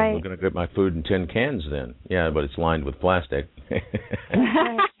 You know, I'm going to get my food in tin cans then. Yeah, but it's lined with plastic.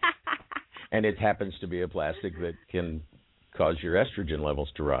 And it happens to be a plastic that can cause your estrogen levels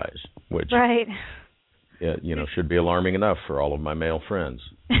to rise, which you know, should be alarming enough for all of my male friends.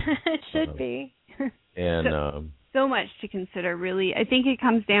 It should be. And so much to consider, really. I think it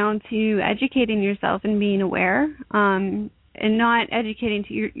comes down to educating yourself and being aware, and not educating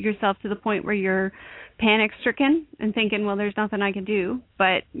yourself to the point where you're panic-stricken and thinking, well, there's nothing I can do,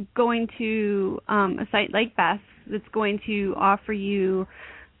 but going to a site like Best that's going to offer you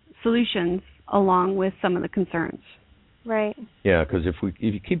solutions along with some of the concerns. Right. Yeah, because if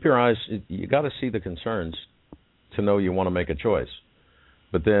you keep your eyes, you got to see the concerns to know you want to make a choice.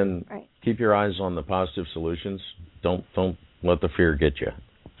 But then keep your eyes on the positive solutions. Don't let the fear get you.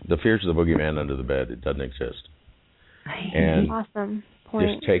 The fear's the boogeyman under the bed. It doesn't exist. And awesome point.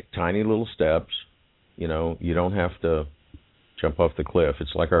 Just take tiny little steps. You know, you don't have to jump off the cliff.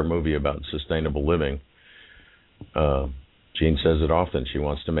 It's like our movie about sustainable living. Jean says it often. She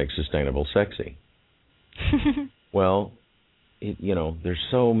wants to make sustainable sexy. Well, there's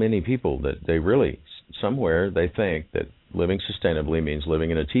so many people that they really, somewhere they think that living sustainably means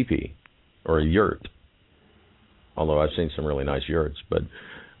living in a teepee or a yurt. Although I've seen some really nice yurts, but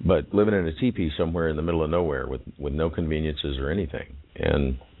living in a teepee somewhere in the middle of nowhere with no conveniences or anything.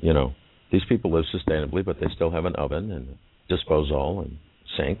 And, these people live sustainably, but they still have an oven and disposal and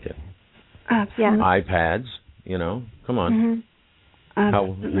sink and iPads, Come on.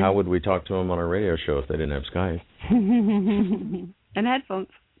 Mm-hmm. How would we talk to them on our radio show if they didn't have Skype? And headphones.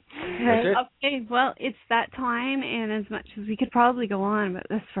 Right. Okay, well, it's that time, and as much as we could probably go on about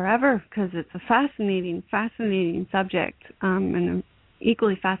this forever, because it's a fascinating subject, and an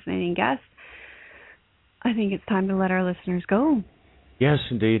equally fascinating guest, I think it's time to let our listeners go. Yes,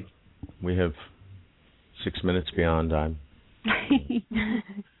 indeed. We have 6 minutes beyond time.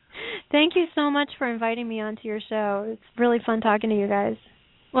 Thank you so much for inviting me onto your show. It's really fun talking to you guys.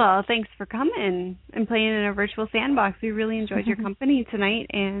 Well, thanks for coming and playing in a virtual sandbox. We really enjoyed your company tonight,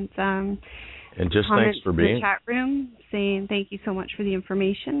 and just thanks for being in the chat room saying thank you so much for the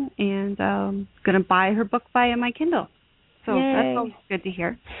information, and going to buy her book via my Kindle. So that's always good to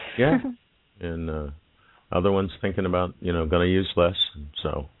hear. Yeah, and other ones thinking about going to use less.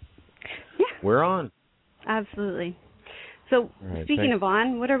 So we're on. Absolutely. So speaking of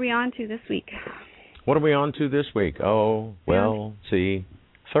on, what are we on to this week? What are we on to this week? Oh, well, see,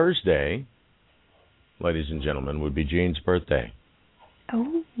 Thursday, ladies and gentlemen, would be Jean's birthday.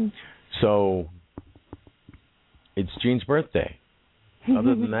 Oh. So it's Jean's birthday.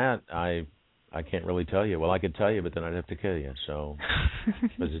 Other than that, I can't really tell you. Well, I could tell you, but then I'd have to kill you. So,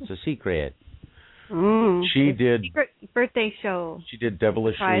 because it's a secret. She did secret birthday show. She did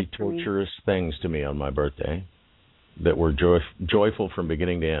devilishly torturous things to me on my birthday that were joyful from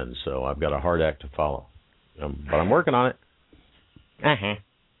beginning to end. So I've got a hard act to follow, but I'm working on it.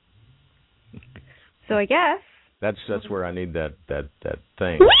 So I guess that's where I need that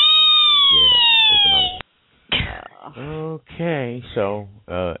thing. Okay, so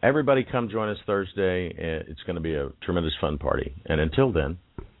everybody come join us Thursday. It's going to be a tremendous fun party. And until then,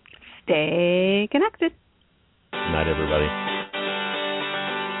 stay connected. Good night, everybody.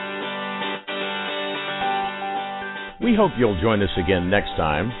 We hope you'll join us again next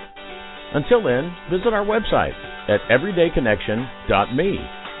time. Until then, visit our website at everydayconnection.me.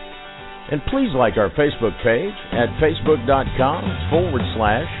 And please like our Facebook page at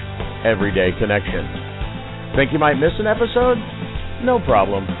facebook.com/everydayconnection. Think you might miss an episode? No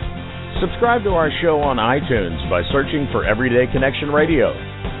problem. Subscribe to our show on iTunes by searching for Everyday Connection Radio.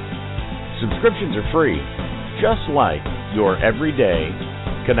 Subscriptions are free, just like your Everyday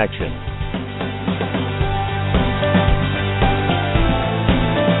Connection.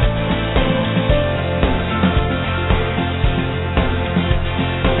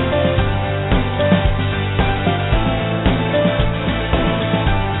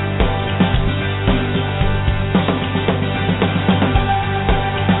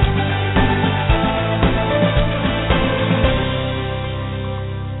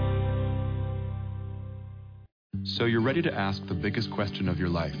 So you're ready to ask the biggest question of your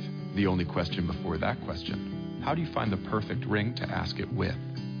life, the only question before that question. How do you find the perfect ring to ask it with?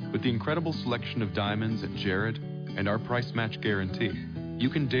 With the incredible selection of diamonds at Jared and our price match guarantee,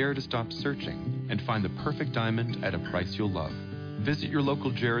 you can dare to stop searching and find the perfect diamond at a price you'll love. Visit your local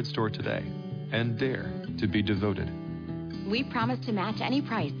Jared store today and dare to be devoted. We promise to match any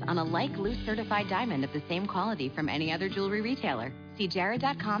price on a like loose certified diamond of the same quality from any other jewelry retailer. See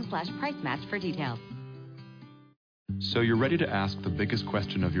jared.com/price match for details. So you're ready to ask the biggest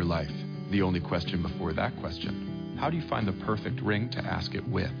question of your life, the only question before that question. How do you find the perfect ring to ask it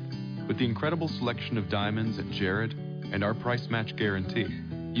with? With the incredible selection of diamonds at Jared and our price match guarantee,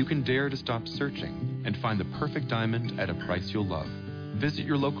 you can dare to stop searching and find the perfect diamond at a price you'll love. Visit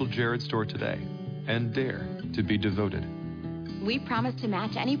your local Jared store today and dare to be devoted. We promise to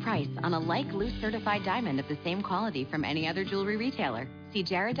match any price on a like loose certified diamond of the same quality from any other jewelry retailer. See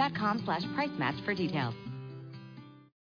jared.com/price match for details.